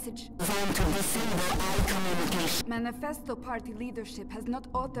this message. Manifesto Party leadership has not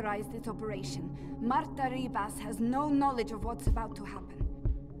authorized its operation. Marta Ribas has no knowledge of what's about to happen.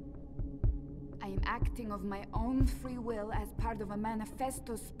 I am acting of my own free will as part of a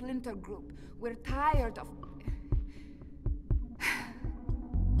Manifesto splinter group. We're tired of...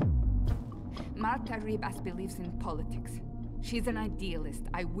 Marta Ribas believes in politics. She's an idealist.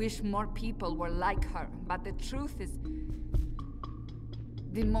 I wish more people were like her, but the truth is...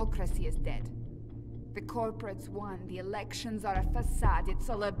 democracy is dead. The corporates won. The elections are a facade. It's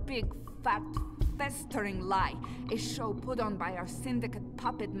all a big, fat, festering lie. A show put on by our syndicate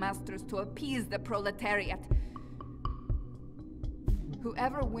puppet masters to appease the proletariat.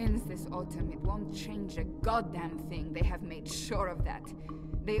 Whoever wins this autumn, it won't change a goddamn thing. They have made sure of that.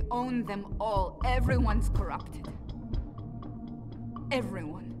 They own them all. Everyone's corrupted.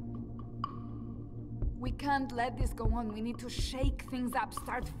 Everyone. We can't let this go on. We need to shake things up,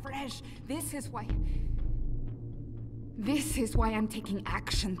 start fresh. This is why I'm taking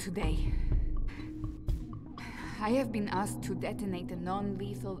action today. I have been asked to detonate a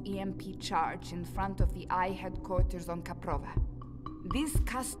non-lethal EMP charge in front of the I headquarters on Caprova. This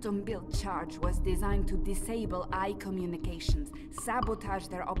custom-built charge was designed to disable I communications, sabotage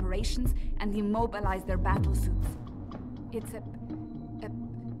their operations, and immobilize their battlesuits. It's a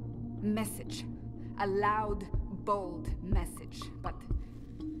message. A loud, bold message, but...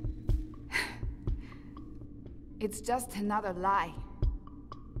 it's just another lie.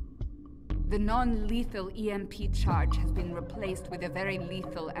 The non-lethal EMP charge has been replaced with a very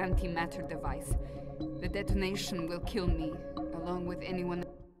lethal antimatter device. The detonation will kill me, along with anyone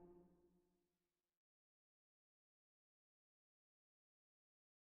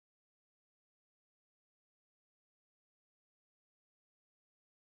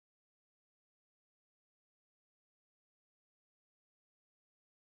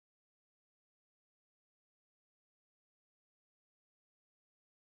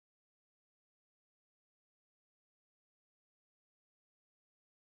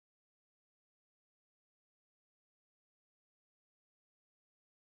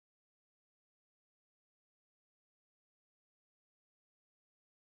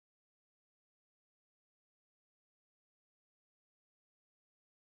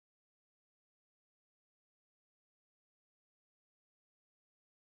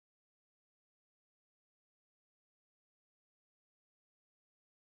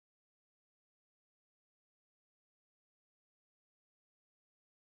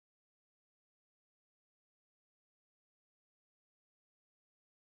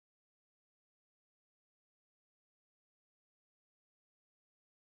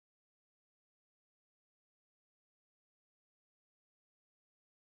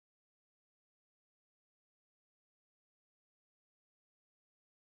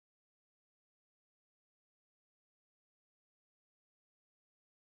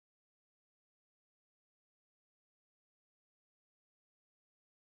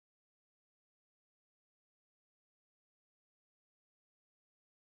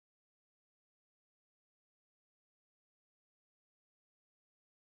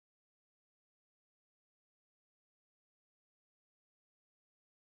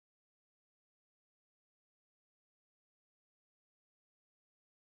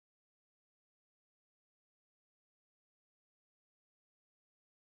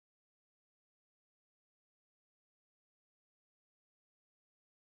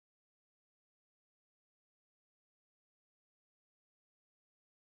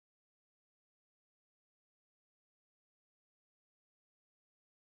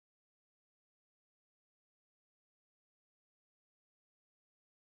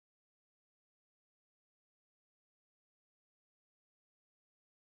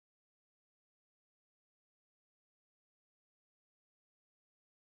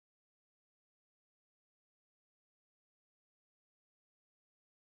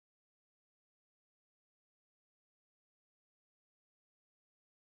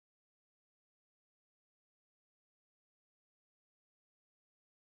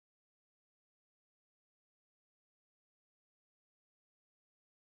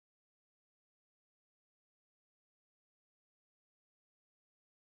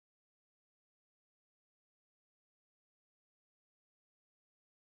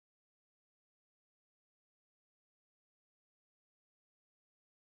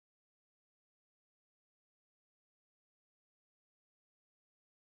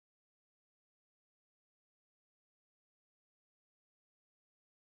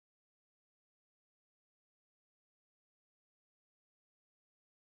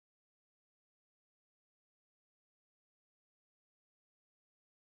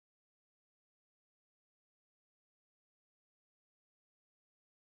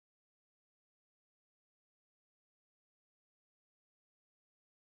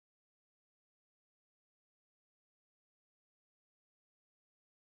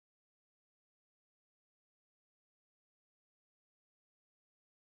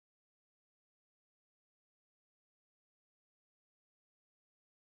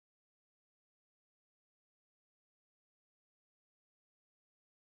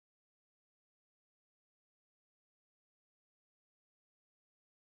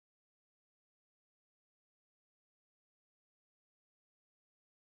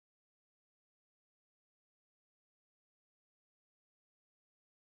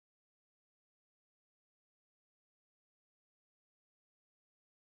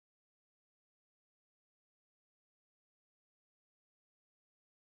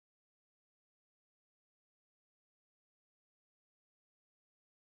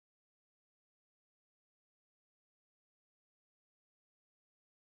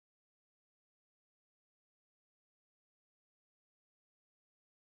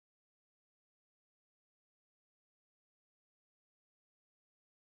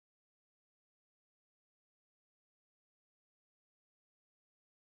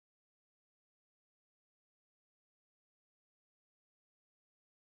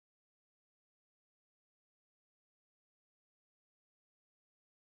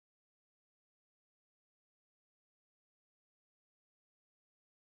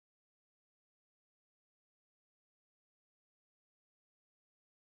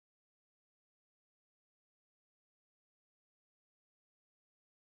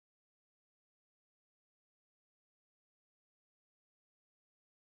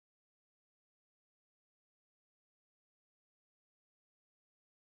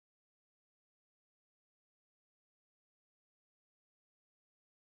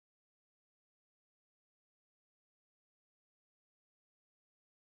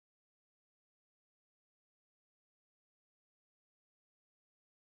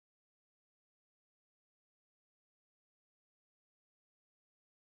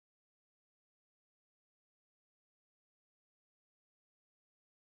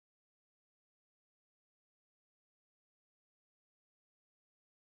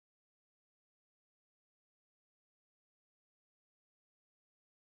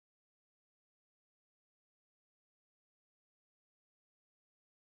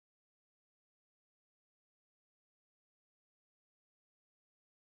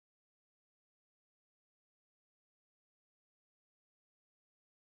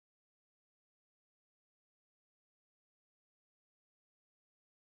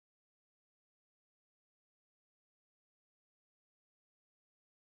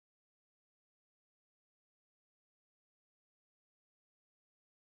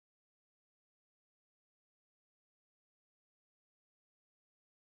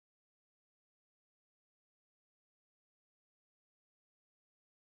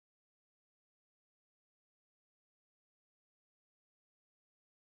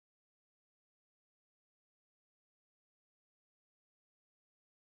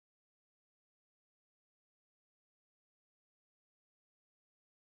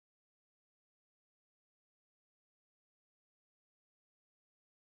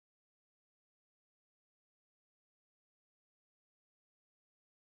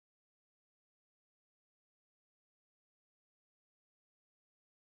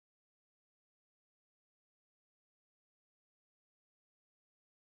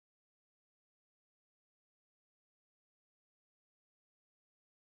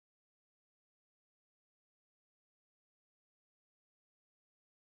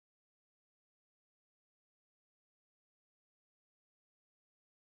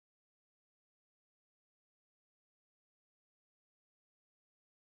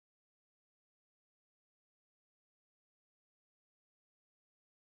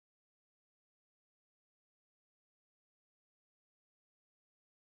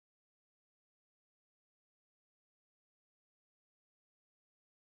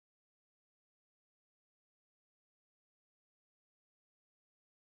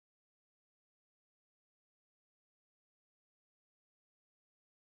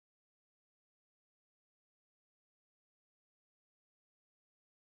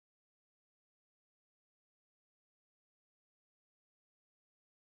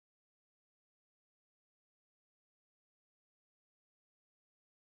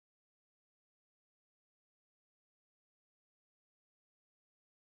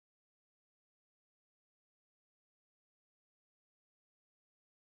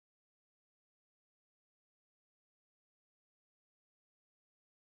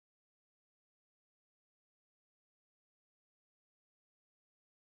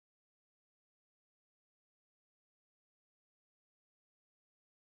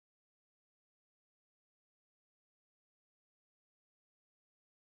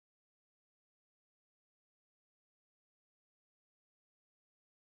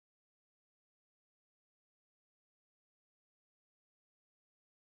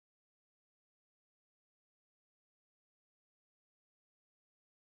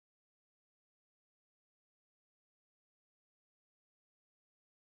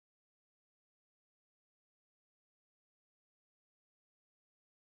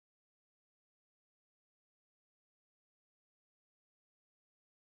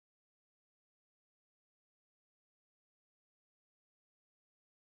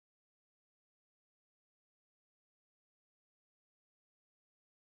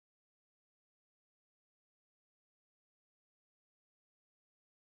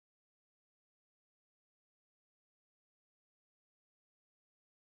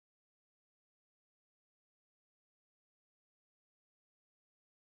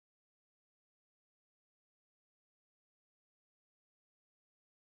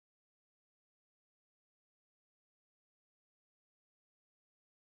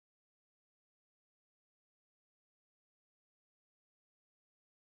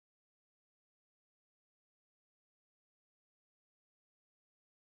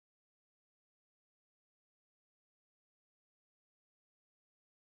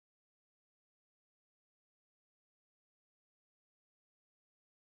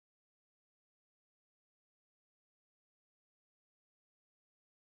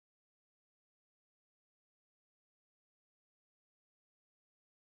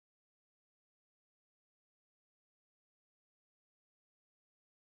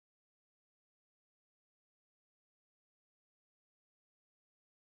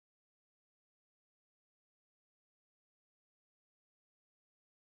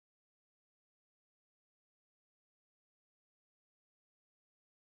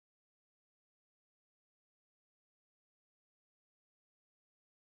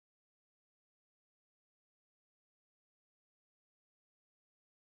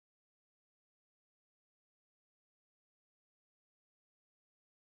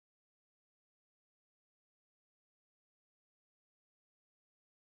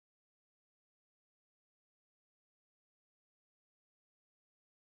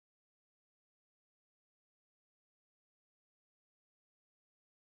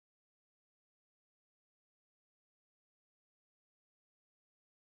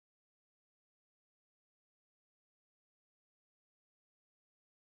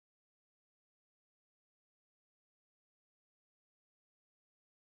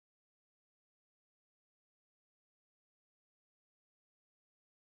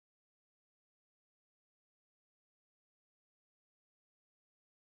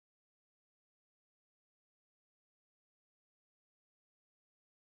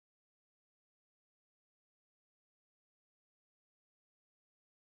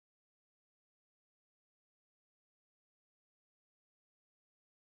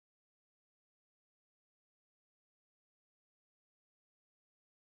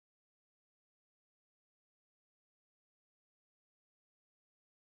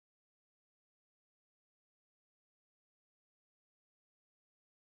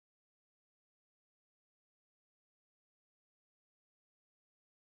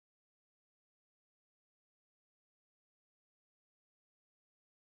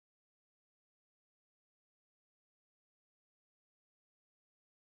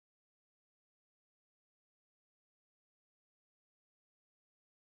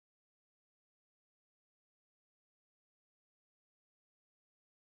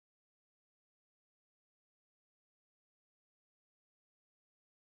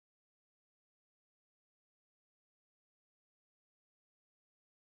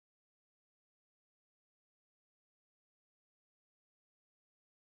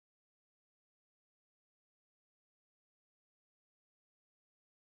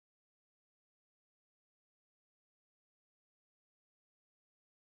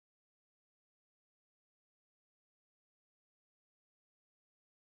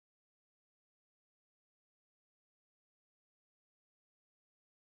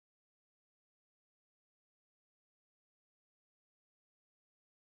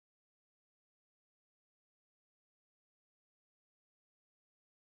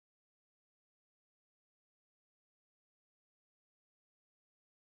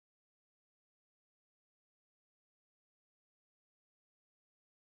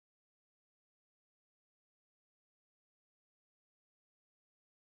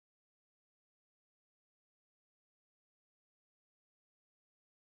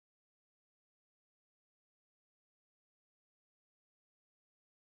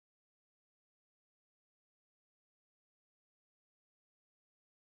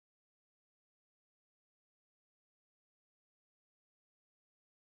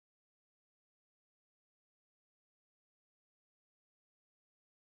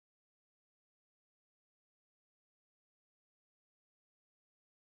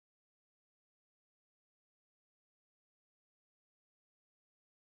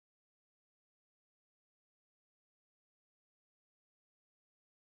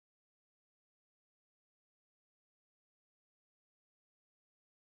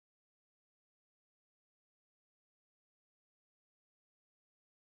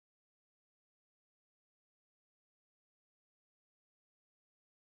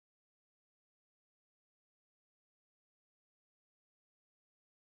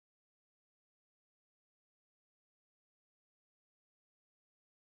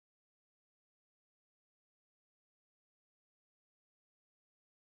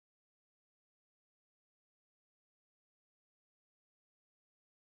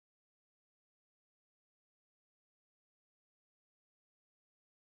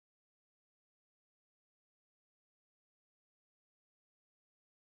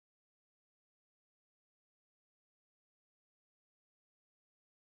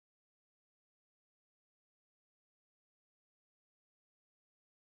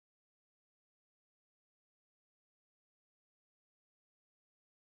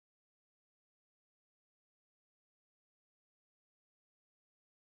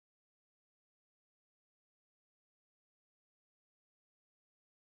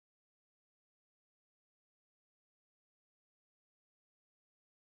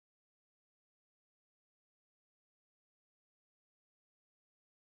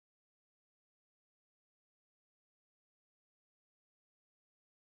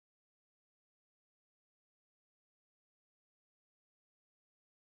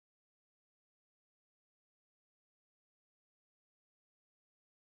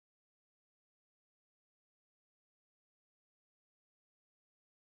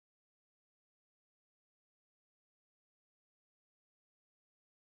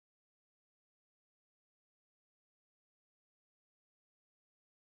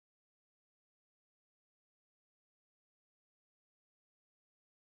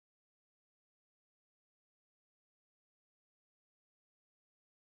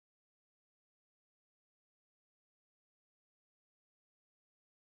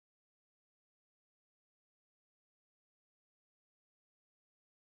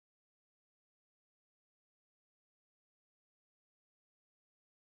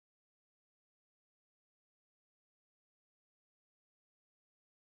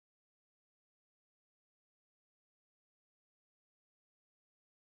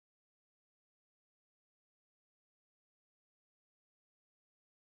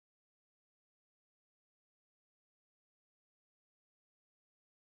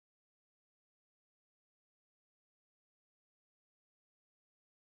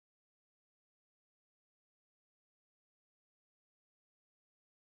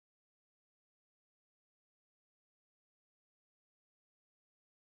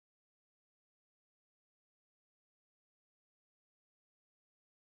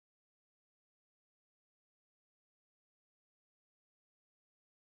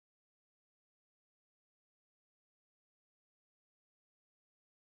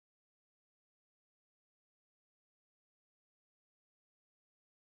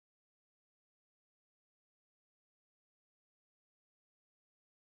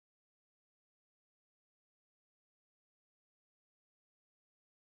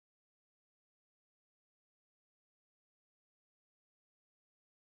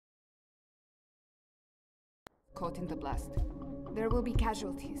caught in the blast. There will be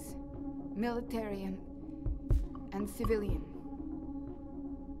casualties. Military and civilian.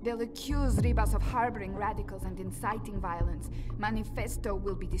 They'll accuse Ribas of harboring radicals and inciting violence. Manifesto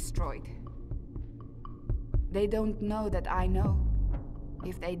will be destroyed. They don't know that I know.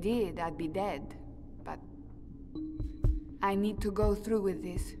 If they did, I'd be dead. But I need to go through with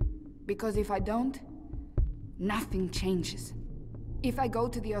this. Because if I don't, nothing changes. If I go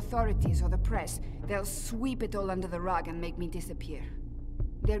to the authorities or the press, they'll sweep it all under the rug and make me disappear.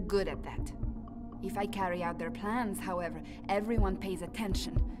 They're good at that. If I carry out their plans, however, everyone pays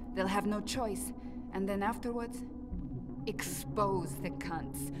attention. They'll have no choice. And then afterwards, expose the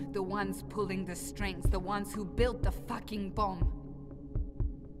cunts. The ones pulling the strings, the ones who built the fucking bomb.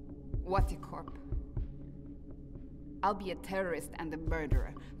 Waticorp. I'll be a terrorist and a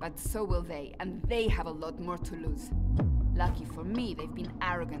murderer, but so will they, and they have a lot more to lose. Lucky for me, they've been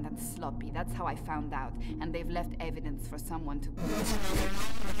arrogant and sloppy. That's how I found out, and they've left evidence for someone to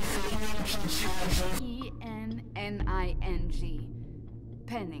E-N-N-I-N-G.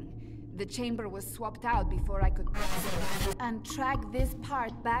 Penning. The chamber was swapped out before I could and track this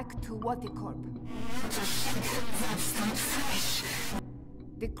part back to Waticorp.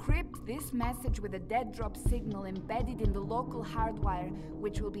 Decrypt this message with a dead drop signal embedded in the local hardwire,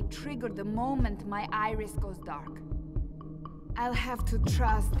 which will be triggered the moment my iris goes dark. I'll have to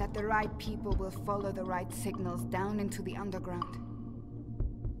trust that the right people will follow the right signals down into the underground.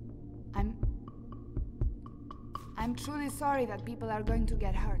 I'm truly sorry that people are going to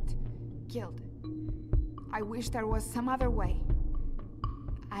get hurt, killed. I wish there was some other way.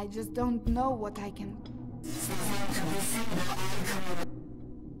 I just don't know what I can...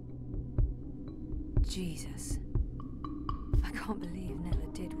 Jesus. I can't believe Nella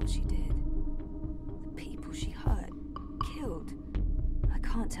did what she did. The people she hurt, killed. I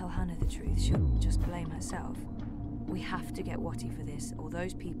can't tell Hannah the truth. She'll just blame herself. We have to get Watty for this, or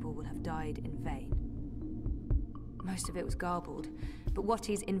those people will have died in vain. Most of it was garbled, but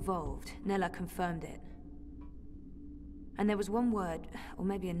Watty's involved. Nella confirmed it. And there was one word, or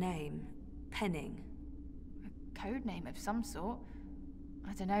maybe a name. Penning. A code name of some sort.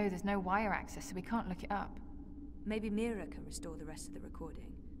 I don't know, there's no wire access, so we can't look it up. Maybe Mira can restore the rest of the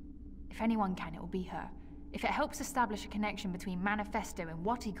recording. If anyone can, it'll be her. If it helps establish a connection between Manifesto and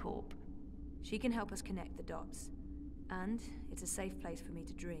Waticorp. She can help us connect the dots. And it's a safe place for me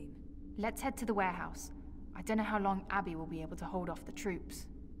to dream. Let's head to the warehouse. I don't know how long Abby will be able to hold off the troops.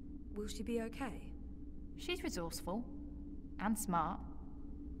 Will she be okay? She's resourceful. And smart.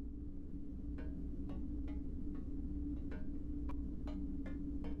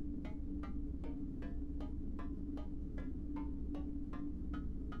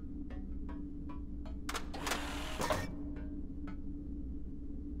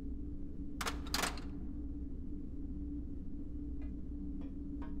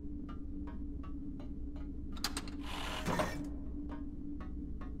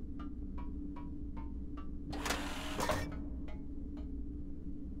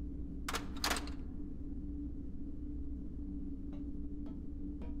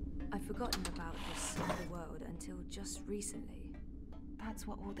 I'd forgotten about this other world until just recently. That's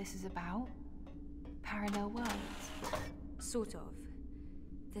what all this is about? Parallel worlds? Sort of.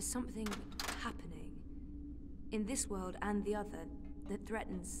 There's something happening in this world and the other that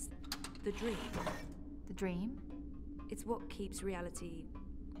threatens the dream. The dream? It's what keeps reality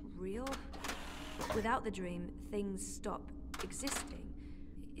real. Without the dream, things stop existing.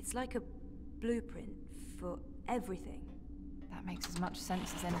 It's like a blueprint for everything. That makes as much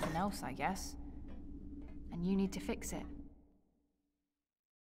sense as anything else, I guess. And you need to fix it.